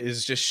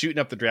is just shooting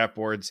up the draft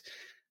boards,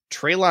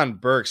 Treylon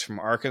Burks from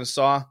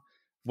Arkansas.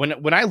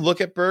 When I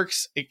look at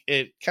Burks,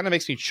 it kind of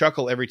makes me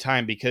chuckle every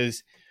time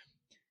because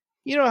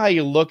you know how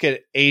you look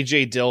at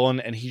A.J. Dillon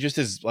and he just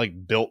is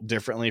like built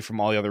differently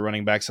from all the other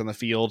running backs on the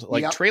field.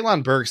 Like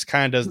Treylon Burks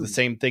kind of does the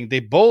same thing.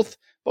 They both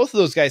of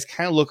those guys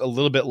kind of look a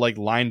little bit like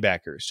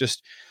linebackers,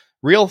 just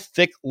real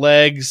thick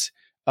legs,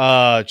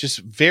 just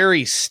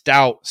very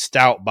stout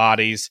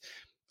bodies.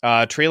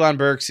 Treylon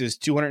Burks is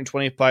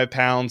 225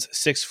 pounds,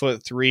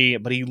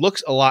 6'3", but he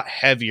looks a lot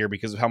heavier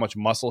because of how much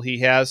muscle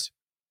he has.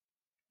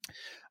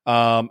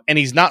 And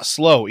he's not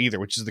slow either,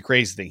 which is the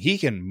crazy thing. He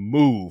can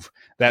move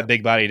that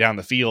big body down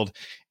the field,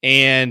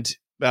 and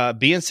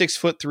being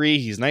 6'3",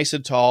 he's nice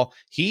and tall.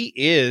 He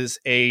is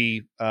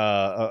a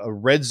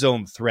red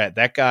zone threat.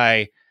 That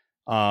guy,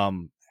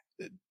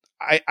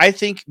 I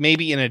think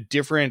maybe in a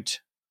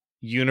different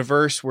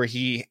universe where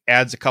he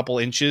adds a couple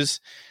inches,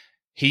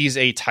 he's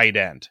a tight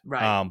end,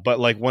 right? But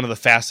like one of the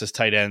fastest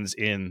tight ends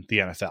in the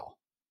NFL.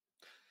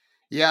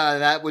 Yeah,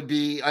 that would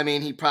be. I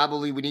mean, he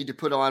probably would need to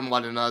put on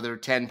another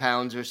 10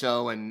 pounds or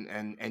so,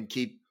 and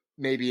keep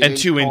maybe and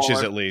 2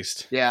 inches at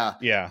least.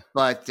 Yeah.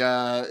 But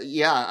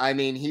I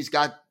mean, he's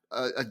got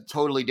a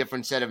totally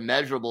different set of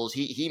measurables.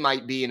 He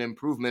might be an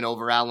improvement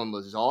over Allen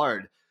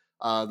Lazard,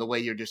 the way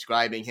you're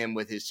describing him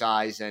with his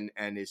size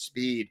and his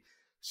speed.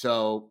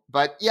 So,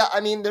 but yeah, I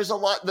mean, there's a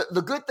lot.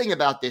 The good thing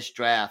about this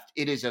draft,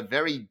 it is a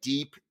very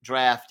deep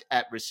draft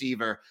at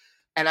receiver.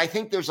 And I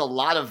think there's a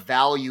lot of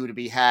value to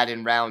be had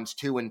in rounds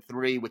 2 and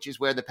 3, which is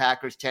where the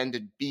Packers tend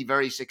to be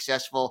very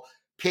successful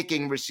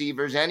picking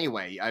receivers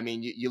anyway. I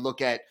mean, you look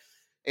at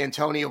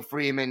Antonio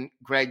Freeman,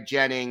 Greg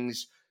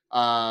Jennings,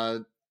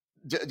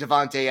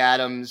 Devontae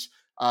Adams,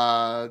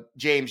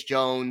 James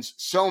Jones,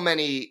 so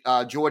many,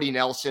 Jordy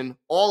Nelson,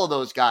 all of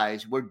those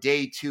guys were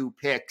day 2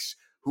 picks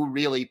who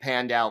really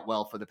panned out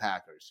well for the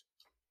Packers.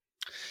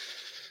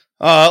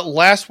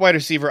 Last wide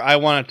receiver I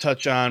want to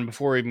touch on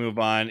before we move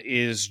on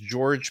is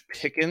George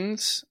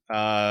Pickens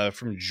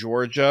from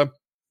Georgia.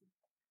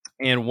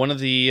 And one of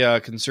the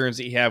concerns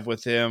that you have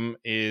with him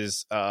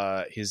is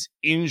his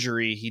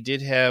injury. He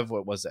did have,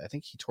 what was it? I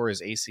think he tore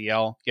his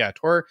ACL. Yeah,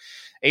 tore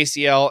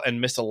ACL and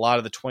missed a lot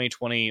of the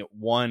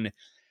 2021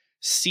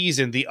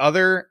 season. The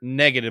other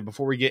negative,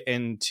 before we get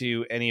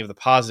into any of the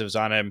positives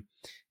on him,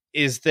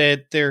 is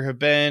that there have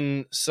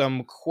been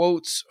some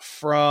quotes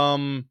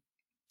from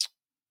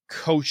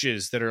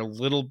coaches that are a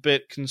little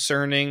bit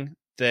concerning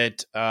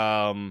that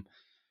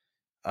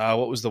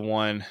what was the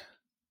one?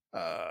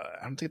 I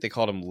don't think they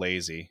called him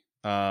lazy,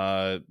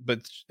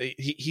 But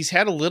he's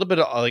had a little bit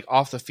of like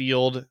off the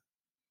field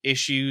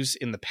issues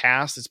in the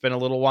past. It's been a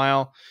little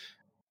while.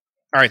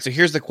 All right, so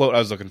here's the quote I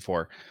was looking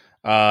for.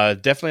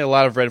 Definitely a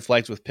lot of red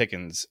flags with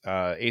Pickens.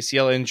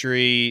 ACL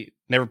injury,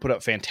 never put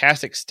up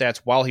fantastic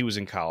stats while he was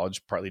in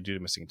college, partly due to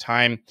missing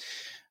time.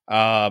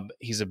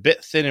 He's a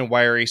bit thin and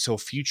wiry, so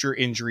future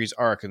injuries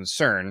are a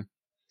concern.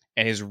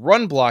 And his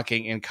run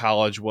blocking in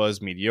college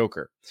was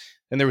mediocre.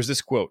 Then there was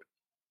this quote.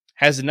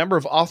 Has a number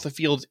of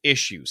off-the-field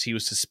issues. He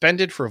was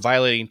suspended for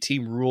violating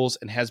team rules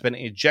and has been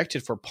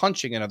ejected for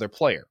punching another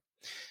player.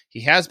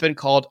 He has been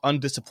called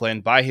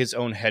undisciplined by his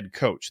own head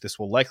coach. This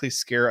will likely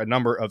scare a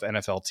number of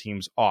NFL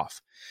teams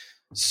off.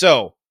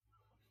 So,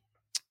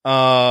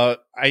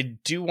 I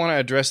do want to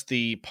address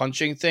the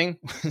punching thing.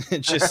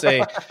 Just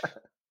say,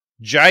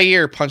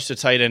 Jair punched a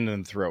tight end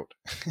in the throat,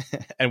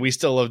 and we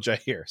still love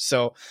Jair.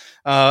 So,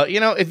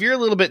 if you're a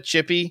little bit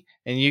chippy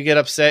and you get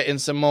upset in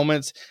some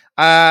moments,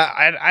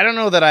 I don't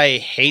know that I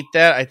hate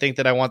that. I think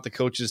that I want the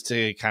coaches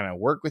to kind of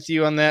work with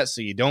you on that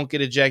so you don't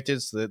get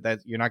ejected, so that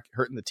you're not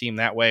hurting the team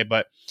that way.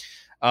 But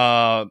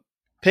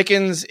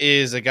Pickens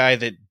is a guy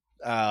that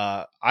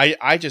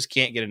I just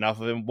can't get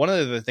enough of him. One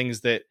of the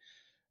things that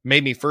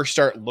made me first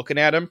start looking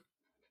at him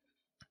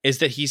is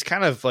that he's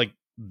kind of like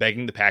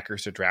begging the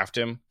Packers to draft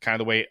him, kind of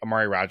the way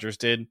Amari Rodgers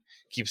did.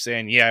 Keeps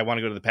saying, yeah, I want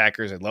to go to the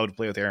Packers. I'd love to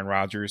play with Aaron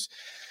Rodgers.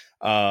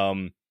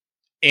 And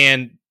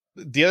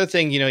the other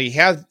thing, you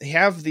have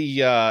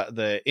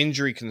the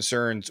injury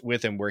concerns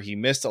with him where he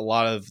missed a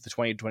lot of the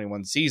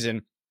 2021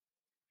 season.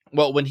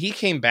 Well, when he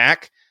came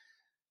back,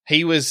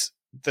 he was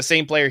the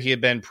same player he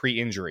had been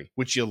pre-injury,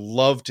 which you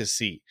love to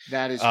see.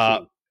 That is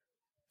true.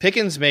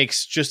 Pickens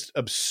makes just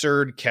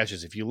absurd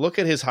catches. If you look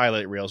at his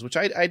highlight reels, which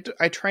I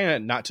try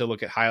not to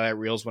look at highlight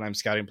reels when I'm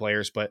scouting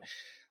players, but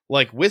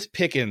like with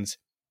Pickens,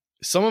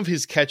 some of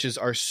his catches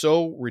are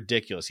so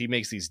ridiculous. He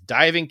makes these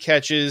diving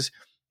catches.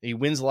 He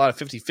wins a lot of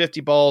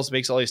 50-50 balls,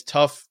 makes all these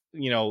tough,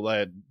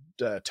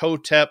 toe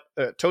tap,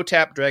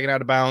 dragging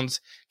out of bounds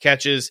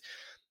catches.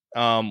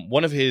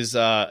 One of his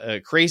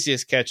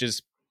craziest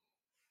catches,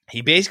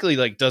 he basically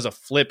like does a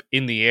flip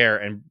in the air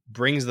and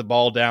brings the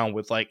ball down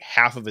with like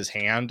half of his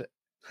hand,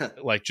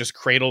 like just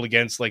cradled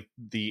against like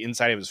the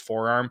inside of his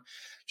forearm.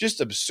 Just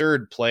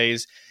absurd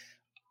plays.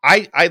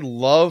 I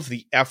love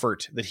the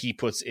effort that he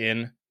puts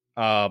in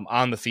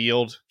on the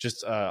field.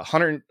 Just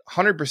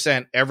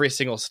 100% every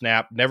single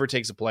snap, never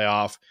takes a play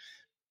off.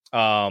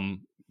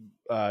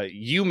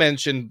 You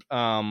mentioned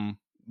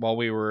while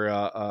we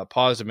were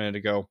paused a minute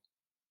ago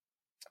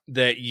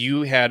that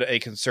you had a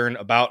concern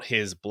about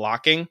his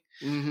blocking,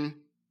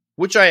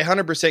 which I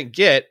 100%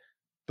 get.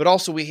 But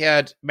also we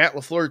had Matt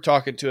LaFleur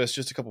talking to us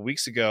just a couple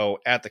weeks ago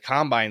at the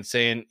Combine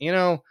saying,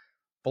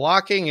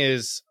 blocking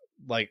is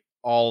like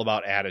all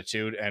about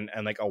attitude and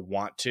like a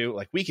want to.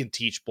 Like we can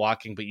teach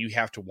blocking, but you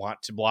have to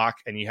want to block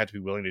and you have to be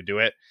willing to do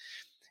it.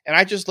 And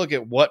I just look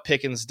at what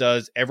Pickens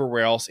does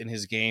everywhere else in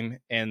his game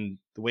and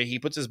the way he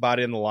puts his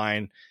body in the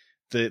line,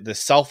 the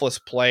selfless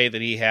play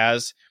that he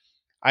has.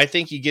 I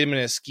think you get him in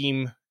a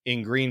scheme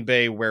in Green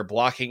Bay where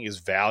blocking is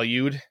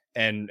valued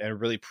and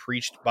really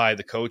preached by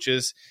the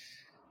coaches.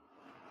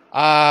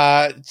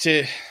 On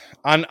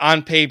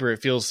paper,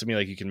 it feels to me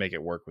like you can make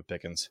it work with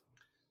Pickens.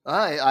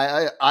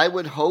 I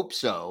would hope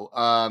so.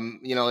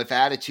 If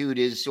attitude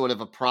is sort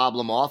of a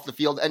problem off the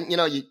field, and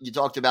you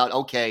talked about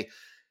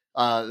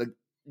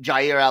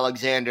Jair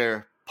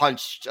Alexander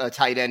punched a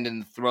tight end in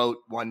the throat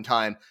one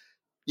time.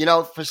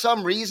 For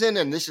some reason,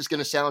 and this is going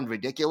to sound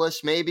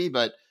ridiculous, maybe,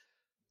 but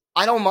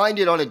I don't mind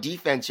it on a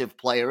defensive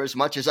player as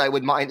much as I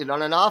would mind it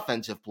on an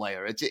offensive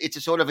player. It's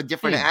a sort of a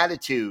different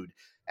attitude.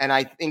 And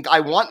I think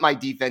I want my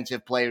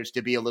defensive players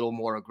to be a little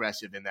more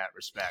aggressive in that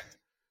respect.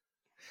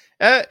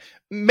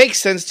 Makes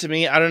sense to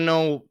me. I don't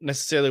know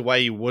necessarily why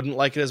you wouldn't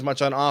like it as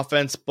much on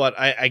offense, but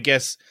I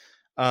guess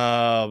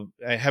I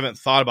haven't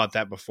thought about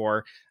that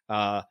before.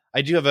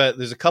 I do have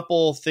there's a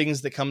couple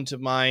things that come to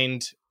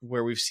mind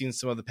where we've seen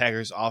some of the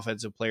Packers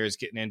offensive players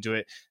getting into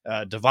it.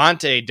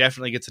 Devontae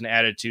definitely gets an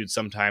attitude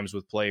sometimes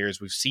with players.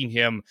 We've seen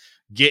him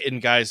get in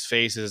guys'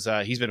 faces.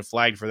 He's been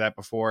flagged for that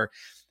before.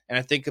 And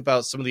I think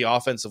about some of the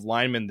offensive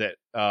linemen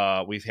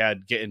that we've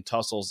had get in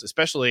tussles,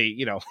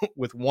 especially,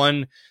 with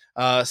one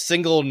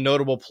single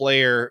notable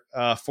player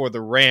for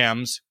the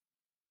Rams.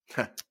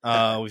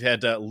 We've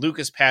had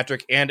Lucas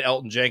Patrick and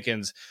Elton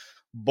Jenkins.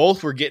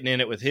 Both were getting in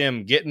it with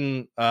him,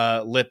 getting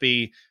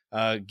lippy,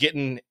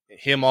 getting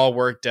him all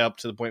worked up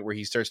to the point where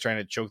he starts trying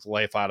to choke the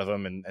life out of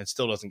him and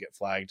still doesn't get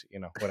flagged,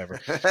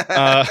 whatever.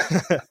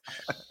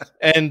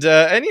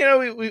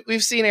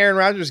 We've seen Aaron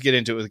Rodgers get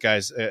into it with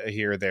guys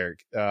here or there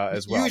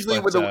as well. Usually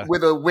with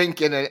a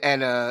wink and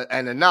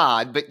a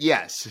nod, but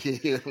yes,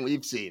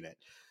 we've seen it.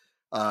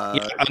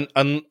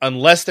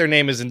 Unless their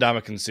name is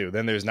Ndamukong Suh,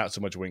 then there's not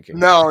so much winking.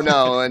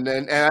 No, and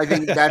I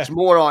think that's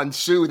more on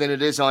Suh than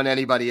it is on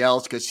anybody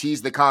else because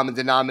he's the common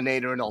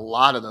denominator in a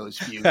lot of those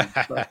feuds.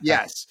 But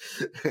yes.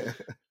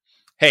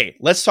 Hey,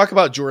 let's talk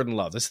about Jordan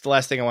Love. This is the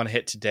last thing I want to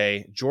hit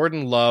today.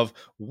 Jordan Love,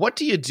 what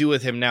do you do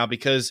with him now?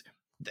 Because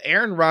the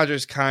Aaron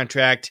Rodgers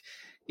contract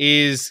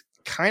is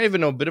kind of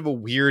in a bit of a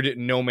weird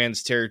no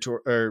man's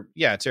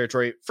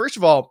territory. First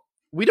of all,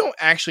 we don't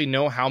actually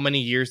know how many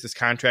years this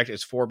contract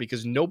is for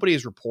because nobody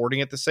is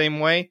reporting it the same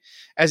way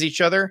as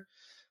each other.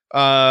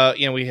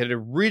 We had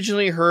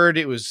originally heard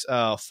it was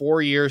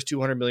 4 years,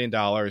 $200 million.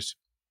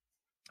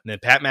 And then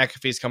Pat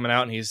McAfee's coming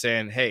out and he's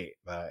saying, hey,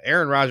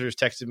 Aaron Rodgers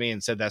texted me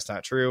and said that's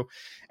not true.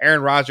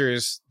 Aaron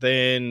Rodgers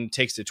then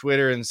takes to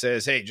Twitter and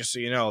says, hey, just so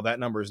you know, that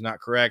number is not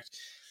correct.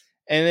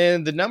 And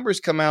then the numbers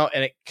come out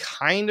and it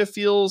kind of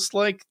feels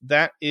like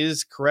that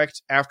is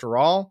correct after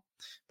all.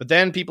 But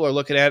then people are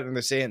looking at it and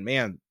they're saying,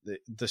 man,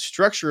 the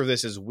structure of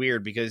this is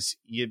weird because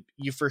you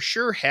for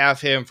sure have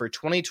him for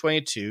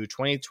 2022,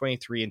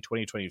 2023, and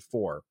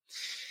 2024.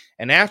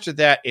 And after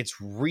that,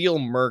 it's real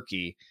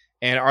murky.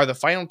 And are the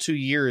final 2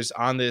 years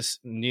on this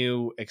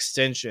new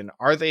extension,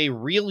 are they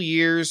real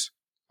years?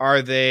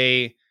 Are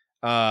they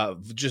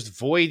just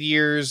void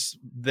years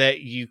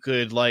that you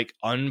could like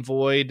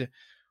unvoid?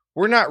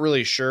 We're not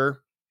really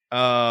sure.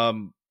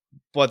 But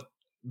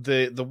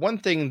the one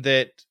thing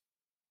that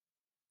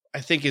I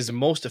think is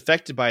most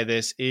affected by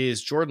this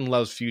is Jordan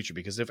Love's future,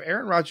 because if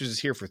Aaron Rodgers is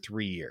here for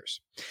 3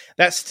 years,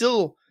 that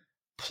still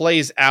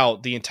plays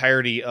out the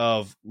entirety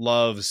of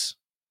Love's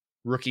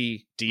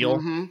rookie deal.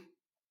 Mm-hmm.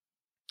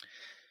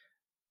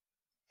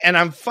 And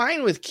I'm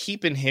fine with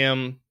keeping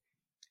him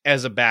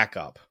as a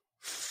backup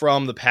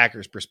from the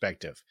Packers'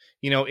 perspective.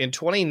 In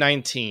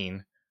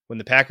 2019, when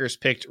the Packers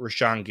picked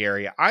Rashawn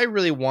Gary, I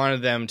really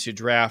wanted them to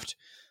draft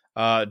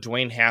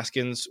Dwayne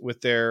Haskins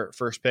with their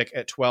first pick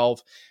at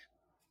 12.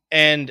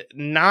 And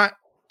not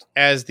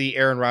as the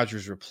Aaron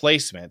Rodgers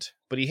replacement,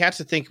 but he had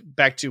to think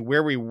back to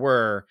where we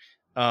were.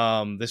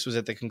 This was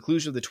at the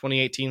conclusion of the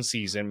 2018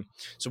 season.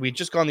 So we'd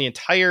just gone the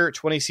entire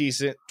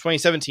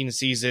 2017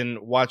 season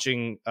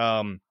watching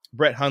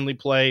Brett Hundley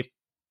play.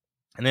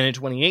 And then in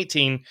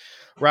 2018,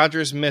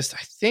 Rodgers missed,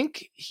 I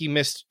think he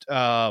missed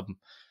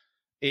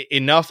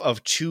enough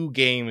of 2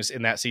 games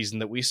in that season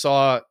that we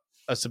saw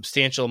a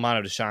substantial amount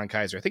of DeShone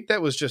Kizer. I think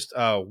that was just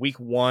week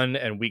 1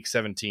 and week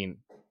 17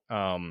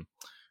 are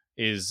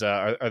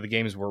the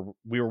games where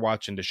we were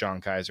watching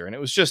DeShone Kizer. And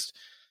it was just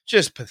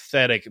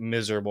pathetic,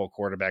 miserable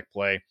quarterback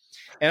play.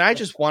 And I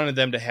just wanted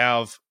them to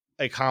have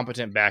a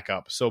competent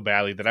backup so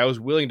badly that I was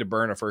willing to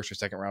burn a first or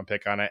second round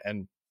pick on it.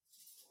 And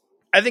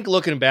I think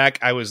looking back,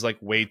 I was like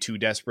way too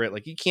desperate.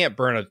 Like you can't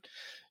burn a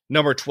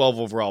number 12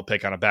 overall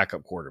pick on a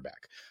backup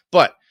quarterback.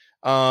 But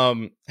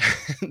the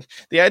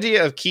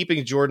idea of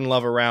keeping Jordan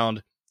Love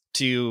around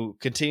to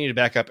continue to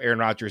back up Aaron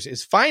Rodgers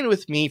is fine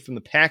with me from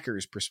the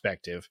Packers'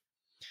 perspective.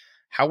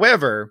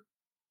 However,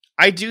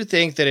 I do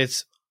think that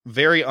it's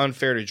very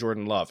unfair to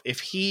Jordan Love. If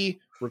he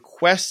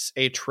requests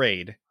a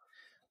trade,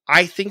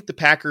 I think the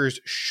Packers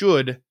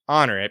should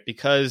honor it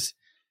because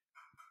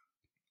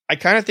I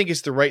kind of think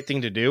it's the right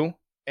thing to do.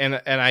 And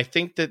I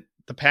think that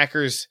the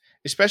Packers,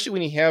 especially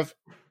when you have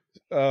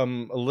a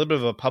little bit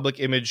of a public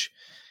image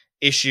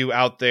issue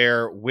out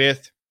there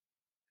with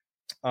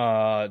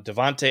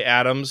Devontae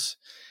Adams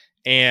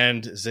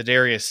and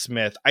Zadarius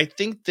Smith, I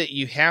think that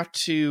you have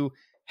to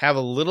have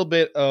a little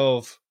bit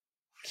of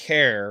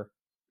care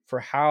for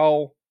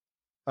how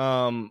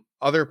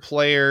other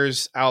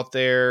players out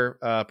there,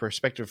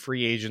 prospective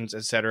free agents,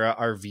 etc.,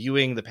 are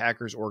viewing the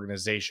Packers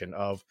organization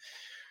of,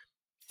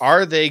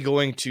 are they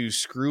going to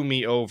screw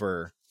me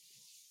over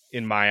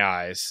in my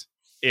eyes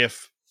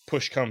if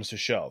push comes to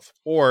shove?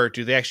 Or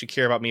do they actually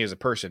care about me as a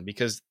person?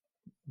 Because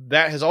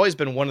that has always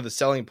been one of the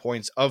selling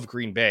points of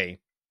Green Bay,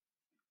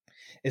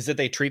 is that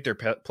they treat their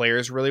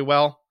players really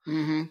well.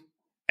 Mm-hmm.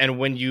 And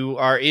when you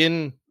are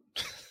in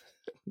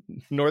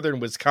northern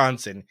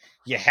Wisconsin,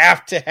 you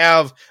have to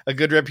have a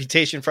good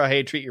reputation for how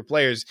you treat your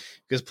players,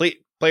 because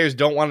players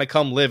don't want to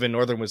come live in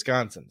northern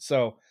Wisconsin.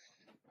 So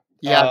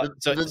yeah,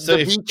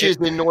 the beaches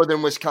in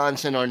northern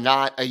Wisconsin are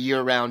not a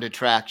year-round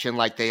attraction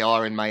like they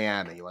are in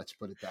Miami. Let's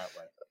put it that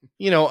way.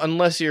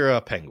 Unless you're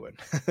a Penguin.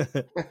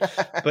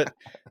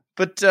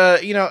 but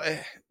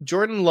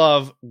Jordan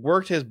Love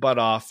worked his butt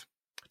off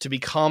to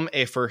become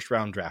a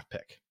first-round draft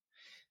pick.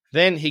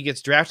 Then he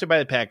gets drafted by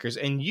the Packers,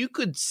 and you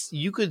could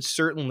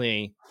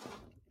certainly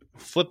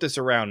flip this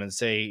around and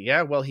say,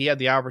 yeah, well, he had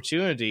the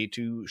opportunity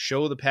to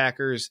show the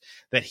Packers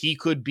that he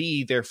could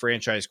be their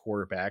franchise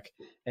quarterback,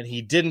 and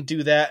he didn't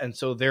do that, and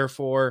so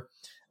therefore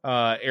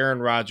Aaron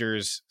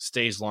Rodgers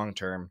stays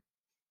long-term.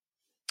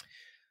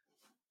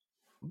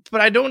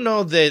 But I don't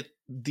know that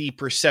the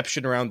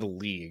perception around the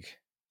league,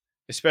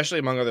 especially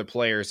among other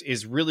players,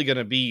 is really going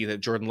to be that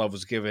Jordan Love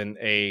was given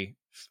a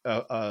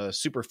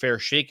super fair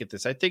shake at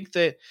this. I think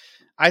that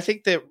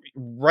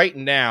right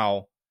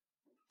now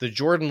the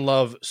Jordan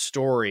Love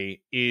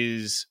story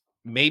is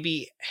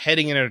maybe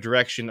heading in a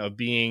direction of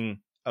being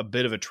a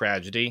bit of a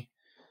tragedy.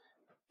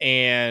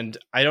 And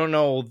I don't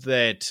know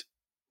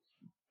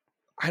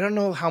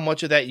how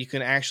much of that you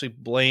can actually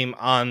blame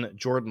on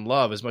Jordan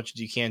Love as much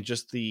as you can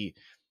just the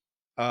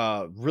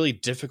really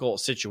difficult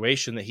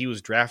situation that he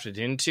was drafted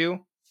into.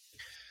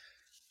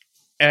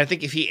 And I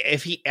think if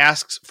he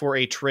asks for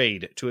a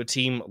trade to a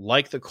team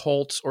like the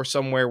Colts or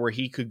somewhere where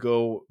he could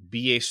go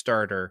be a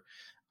starter,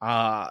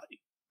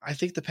 I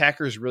think the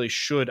Packers really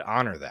should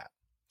honor that.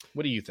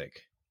 What do you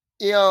think?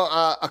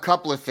 A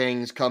couple of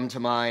things come to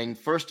mind.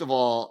 First of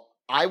all,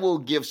 I will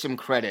give some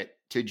credit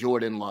to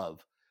Jordan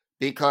Love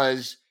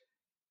because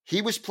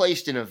he was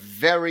placed in a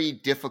very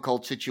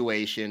difficult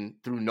situation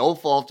through no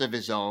fault of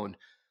his own.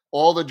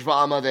 All the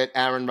drama that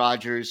Aaron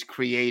Rodgers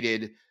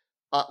created,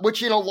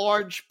 which in a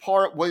large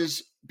part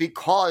was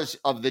because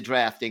of the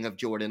drafting of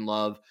Jordan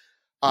Love.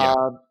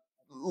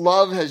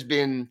 Love has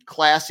been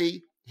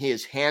classy. He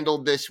has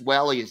handled this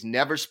well. He has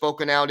never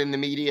spoken out in the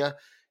media.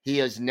 He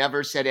has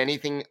never said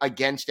anything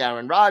against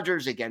Aaron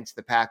Rodgers, against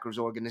the Packers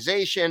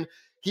organization.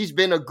 He's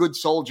been a good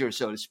soldier,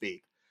 so to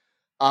speak.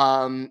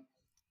 To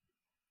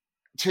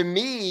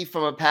me,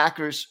 from a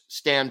Packers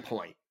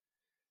standpoint,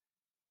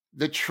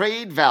 the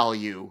trade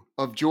value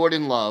of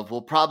Jordan Love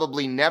will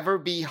probably never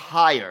be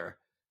higher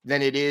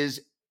than it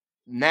is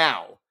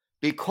now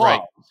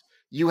because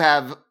you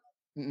have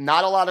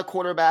not a lot of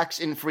quarterbacks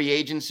in free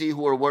agency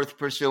who are worth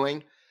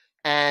pursuing.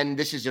 And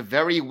this is a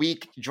very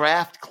weak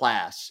draft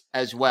class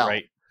as well.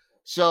 Right.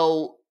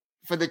 So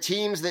for the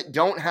teams that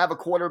don't have a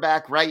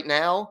quarterback right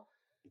now,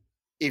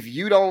 if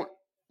you don't,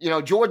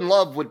 Jordan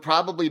Love would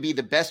probably be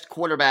the best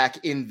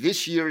quarterback in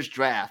this year's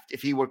draft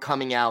if he were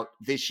coming out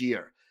this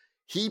year.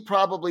 He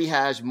probably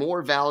has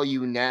more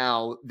value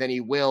now than he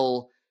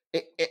will,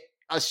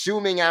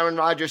 assuming Aaron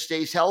Rodgers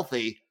stays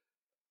healthy.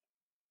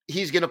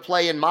 He's going to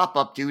play in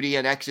mop-up duty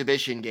and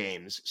exhibition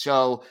games.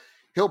 So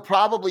he'll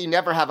probably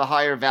never have a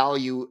higher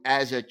value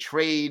as a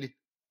trade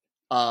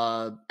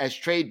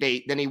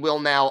bait than he will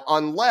now,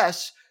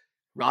 unless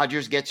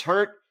Rodgers gets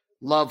hurt,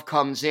 Love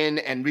comes in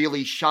and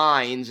really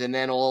shines, and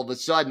then all of a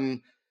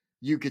sudden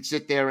you could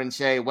sit there and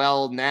say,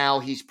 well, now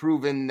he's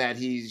proven that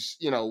he's,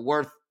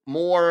 worth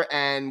more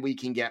and we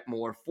can get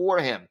more for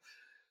him.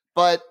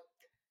 But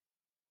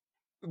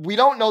we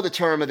don't know the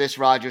term of this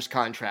Rodgers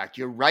contract.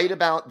 You're right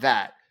about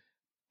that.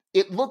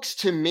 It looks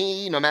to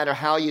me, no matter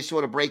how you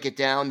sort of break it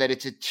down, that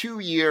it's a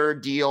 2-year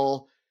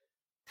deal,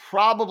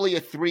 probably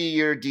a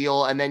 3-year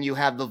deal, and then you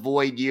have the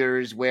void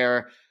years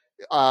where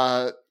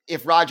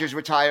if Rodgers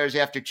retires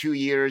after 2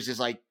 years is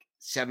like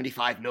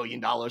 $75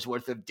 million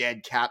worth of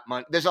dead cap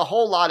money. There's a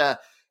whole lot of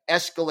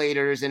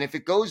escalators, and if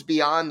it goes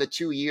beyond the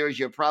 2 years,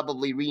 you're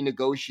probably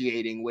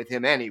renegotiating with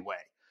him anyway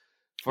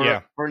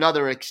for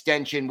another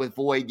extension with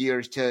void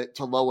years to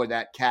lower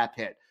that cap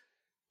hit.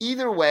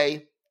 Either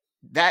way,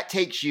 that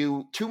takes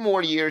you 2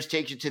 more years,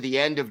 takes you to the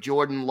end of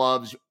Jordan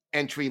Love's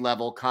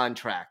entry-level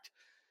contract.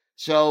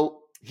 So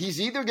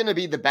he's either going to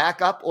be the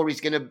backup or he's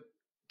going to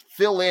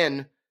fill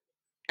in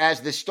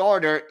as the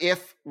starter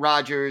if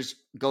Rodgers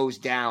goes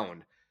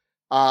down.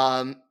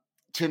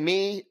 To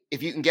me,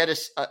 if you can get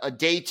a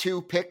day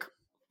 2 pick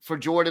for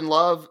Jordan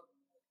Love,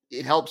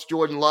 it helps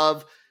Jordan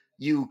Love.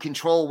 You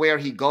control where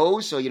he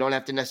goes, so you don't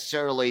have to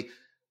necessarily,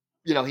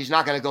 he's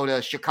not going to go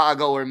to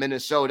Chicago or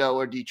Minnesota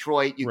or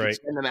Detroit. You can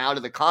send him out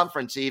of the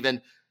conference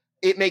even.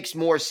 It makes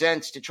more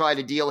sense to try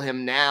to deal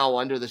him now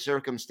under the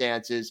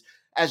circumstances,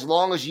 as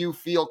long as you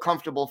feel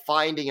comfortable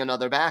finding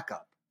another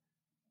backup.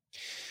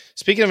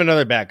 Speaking of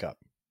another backup,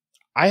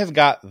 I have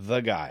got the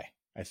guy,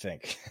 I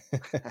think.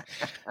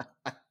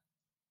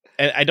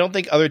 And I don't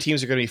think other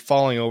teams are going to be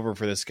falling over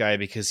for this guy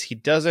because he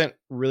doesn't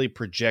really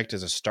project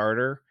as a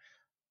starter,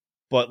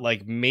 but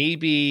like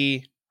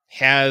maybe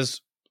has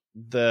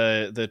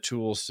the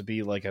tools to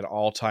be like an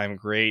all-time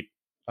great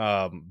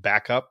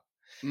backup.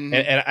 Mm-hmm.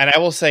 And I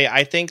will say,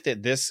 I think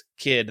that this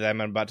kid that I'm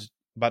about to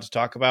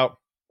talk about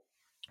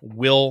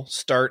will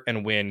start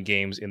and win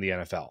games in the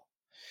NFL.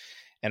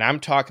 And I'm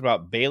talking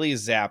about Bailey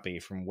Zappi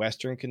from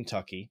Western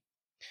Kentucky.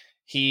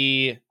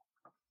 He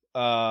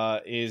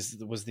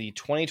was the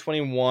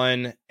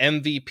 2021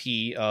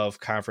 MVP of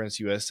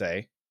Conference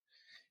USA.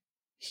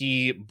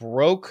 He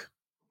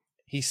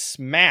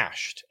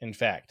smashed, in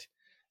fact,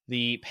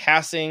 the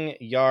passing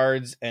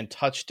yards and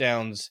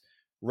touchdowns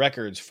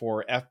records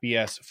for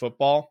FBS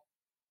football.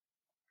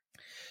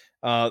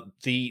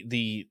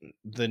 The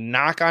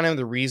knock on him,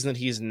 the reason that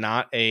he's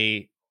not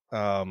a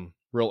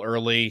real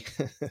early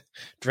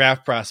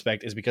draft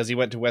prospect is because he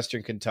went to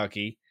Western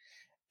Kentucky,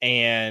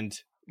 and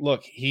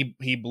look,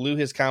 he blew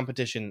his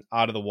competition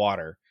out of the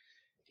water.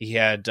 He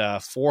had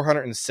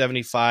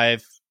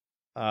 475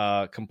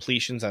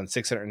 completions on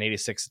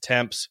 686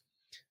 attempts,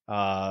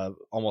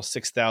 almost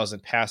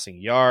 6,000 passing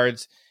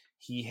yards.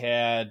 He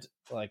had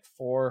like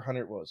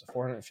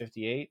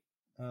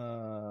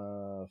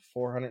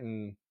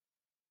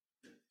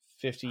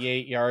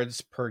 458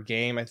 yards per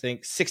game, I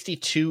think.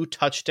 62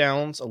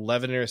 touchdowns,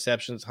 11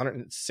 interceptions,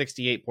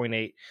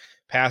 168.8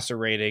 passer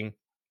rating.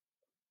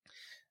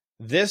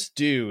 This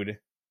dude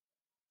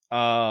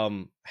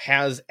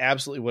has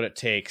absolutely what it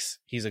takes.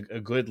 He's a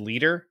good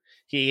leader.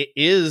 He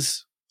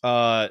is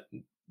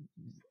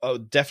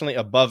definitely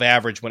above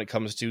average when it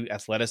comes to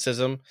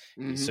athleticism.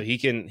 Mm-hmm. So he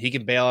can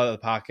bail out of the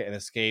pocket and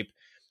escape.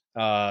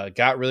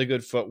 Got really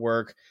good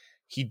footwork.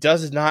 He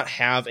does not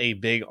have a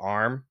big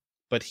arm,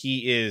 but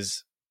he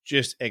is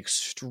just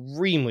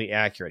extremely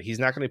accurate. He's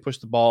not going to push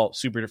the ball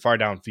super far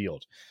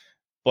downfield,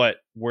 but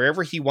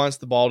wherever he wants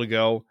the ball to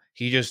go,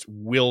 he just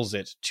wills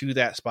it to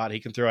that spot. He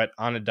can throw it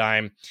on a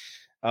dime.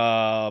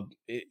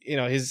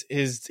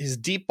 His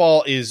deep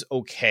ball is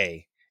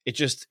okay.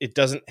 It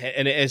doesn't,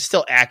 and it's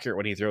still accurate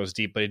when he throws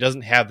deep, but it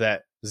doesn't have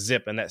that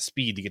zip and that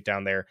speed to get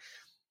down there,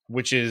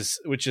 which is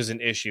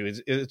an issue.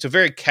 It's a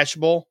very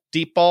catchable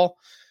deep ball,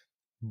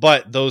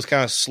 but those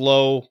kind of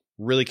slow,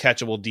 really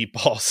catchable deep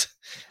balls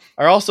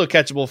are also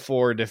catchable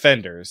for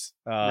defenders.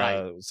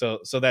 Right. So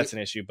that's an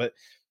issue. But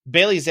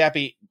Bailey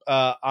Zappi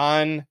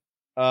on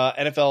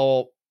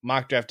NFL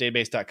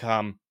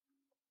mockdraftdatabase.com,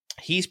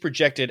 he's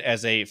projected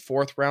as a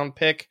 4th round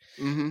pick.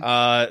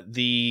 Mm-hmm.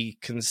 The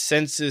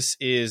consensus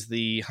is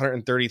the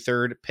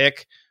 133rd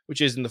pick,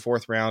 which is in the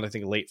 4th round, I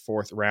think late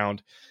 4th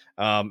round.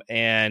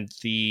 And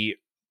the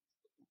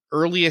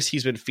earliest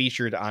he's been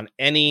featured on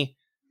any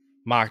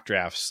mock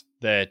drafts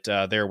that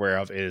they're aware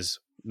of is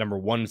number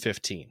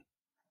 115.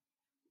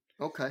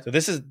 Okay. So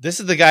this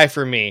is the guy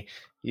for me.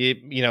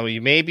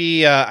 You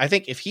maybe I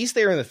think if he's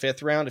there in the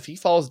 5th round, if he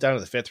falls down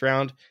to the 5th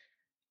round,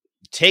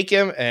 take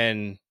him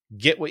and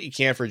get what you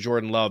can for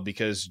Jordan Love,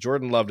 because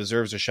Jordan Love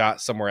deserves a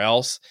shot somewhere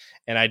else.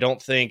 And I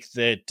don't think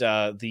that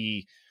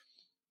the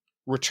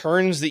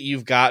returns that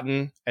you've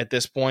gotten at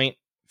this point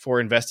for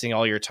investing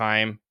all your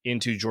time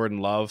into Jordan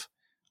Love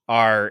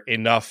are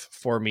enough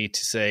for me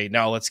to say,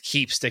 no, let's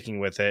keep sticking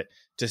with it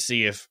to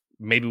see if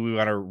maybe we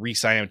want to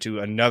re-sign him to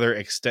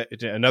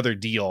another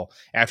deal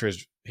after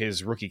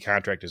his rookie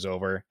contract is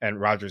over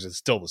and Rodgers is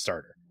still the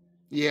starter.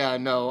 Yeah,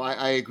 no,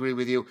 I agree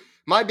with you.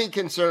 My big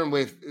concern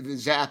with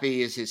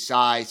Zappi is his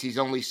size. He's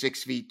only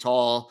 6 feet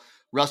tall.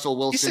 Russell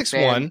Wilson. He's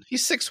 6'1".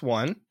 He's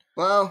 6'1".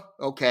 Well,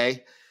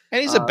 okay.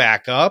 And he's a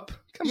backup.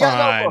 Come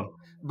on. No.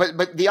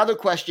 But the other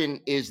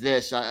question is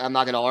this. I'm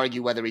not going to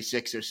argue whether he's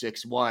 6 or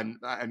 6'1".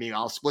 I mean,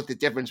 I'll split the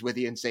difference with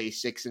you and say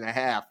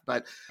 6.5.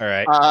 But all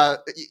right.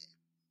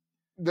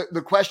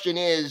 The question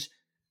is,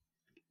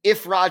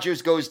 if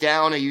Rodgers goes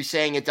down, are you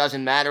saying it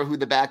doesn't matter who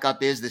the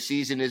backup is? The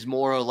season is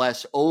more or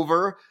less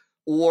over?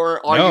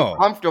 Or are you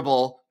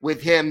comfortable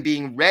with him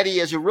being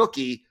ready as a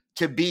rookie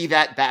to be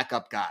that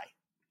backup guy?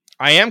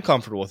 I am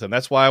comfortable with him.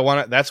 That's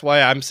why that's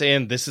why I'm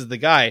saying this is the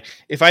guy.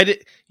 If I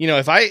did,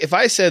 if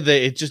I said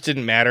that it just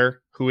didn't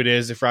matter who it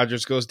is, if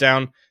Rodgers goes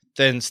down,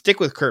 then stick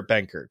with Kurt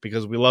Benkert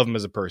because we love him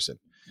as a person.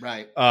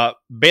 Right.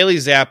 Bailey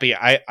Zappi,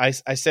 I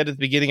said at the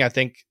beginning, I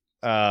think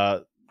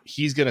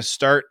he's going to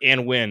start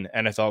and win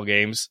NFL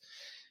games.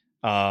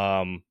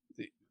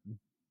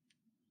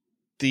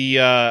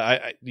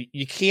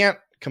 You can't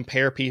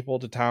compare people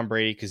to Tom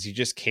Brady because you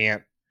just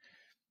can't.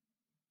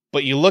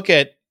 But you look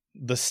at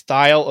the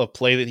style of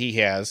play that he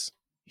has.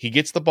 He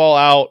gets the ball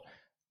out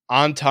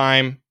on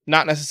time,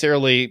 not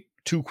necessarily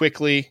too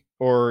quickly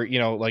or,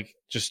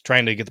 just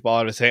trying to get the ball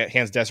out of his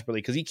hands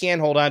desperately, because he can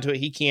hold on to it.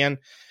 He can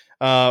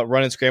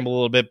run and scramble a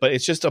little bit, but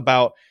it's just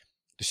about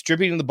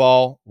distributing the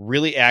ball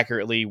really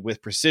accurately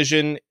with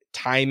precision,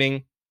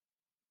 timing.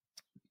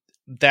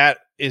 That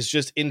is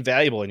just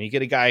invaluable. And you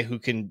get a guy who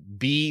can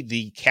be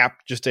the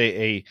captain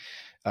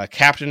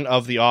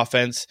of the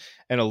offense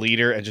and a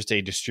leader and just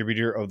a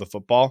distributor of the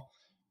football.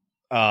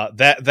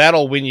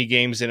 That'll win you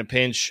games in a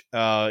pinch.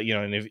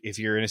 And if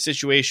you're in a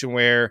situation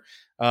where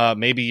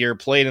maybe you're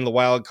playing in the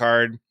wild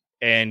card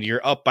and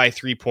you're up by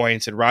 3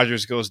 points and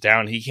Rodgers goes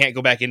down, he can't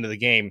go back into the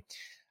game.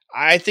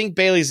 I think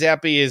Bailey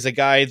Zappi is a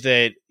guy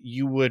that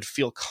you would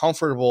feel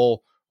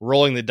comfortable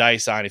rolling the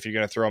dice on if you're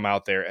going to throw him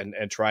out there and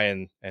try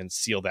and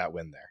seal that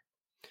win there.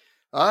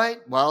 All right.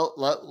 Well,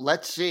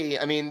 let's see.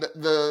 I mean,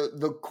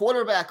 the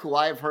quarterback who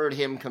I've heard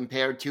him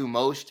compared to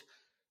most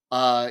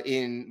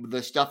in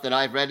the stuff that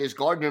I've read is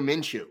Gardner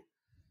Minshew.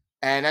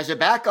 And as a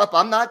backup,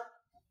 I'm not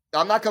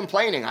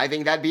complaining. I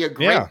think that'd be a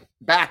great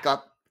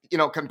backup,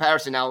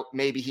 comparison. Now,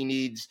 maybe he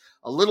needs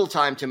a little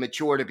time to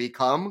mature to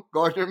become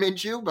Gardner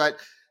Minshew, but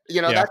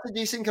that's a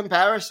decent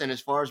comparison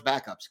as far as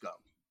backups go.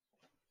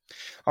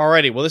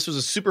 Alrighty, well, this was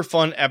a super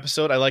fun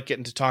episode. I like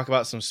getting to talk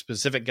about some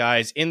specific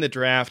guys in the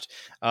draft.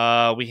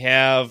 We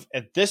have,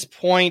 at this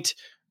point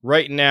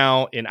right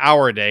now in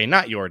our day,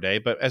 not your day,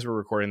 but as we're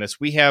recording this,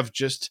 we have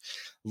just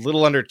a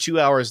little under 2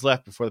 hours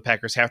left before the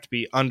Packers have to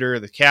be under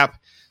the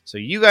cap. So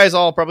you guys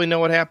all probably know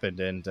what happened,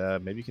 and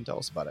maybe you can tell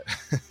us about it.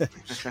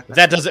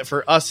 That does it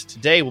for us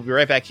today. We'll be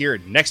right back here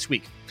next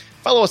week.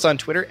 Follow us on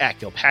Twitter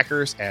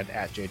 @GilPackers and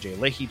 @JJ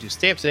Leahy to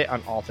stay up to date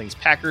on all things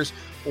Packers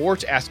or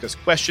to ask us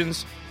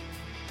questions.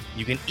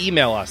 You can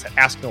email us at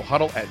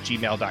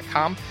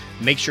asknohuddle@gmail.com.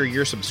 Make sure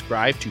you're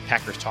subscribed to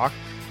Packers Talk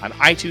on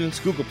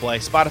iTunes, Google Play,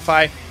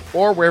 Spotify,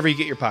 or wherever you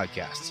get your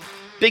podcasts.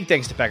 Big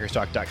thanks to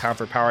PackersTalk.com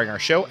for powering our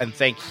show, and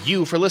thank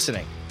you for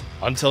listening.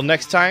 Until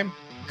next time,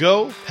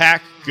 go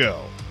Pack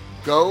Go.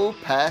 Go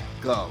Pack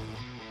Go.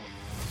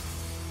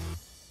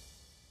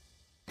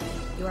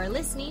 You are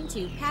listening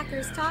to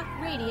Packers Talk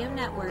Radio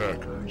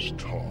Network.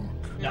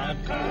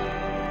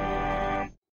 PackersTalk.com.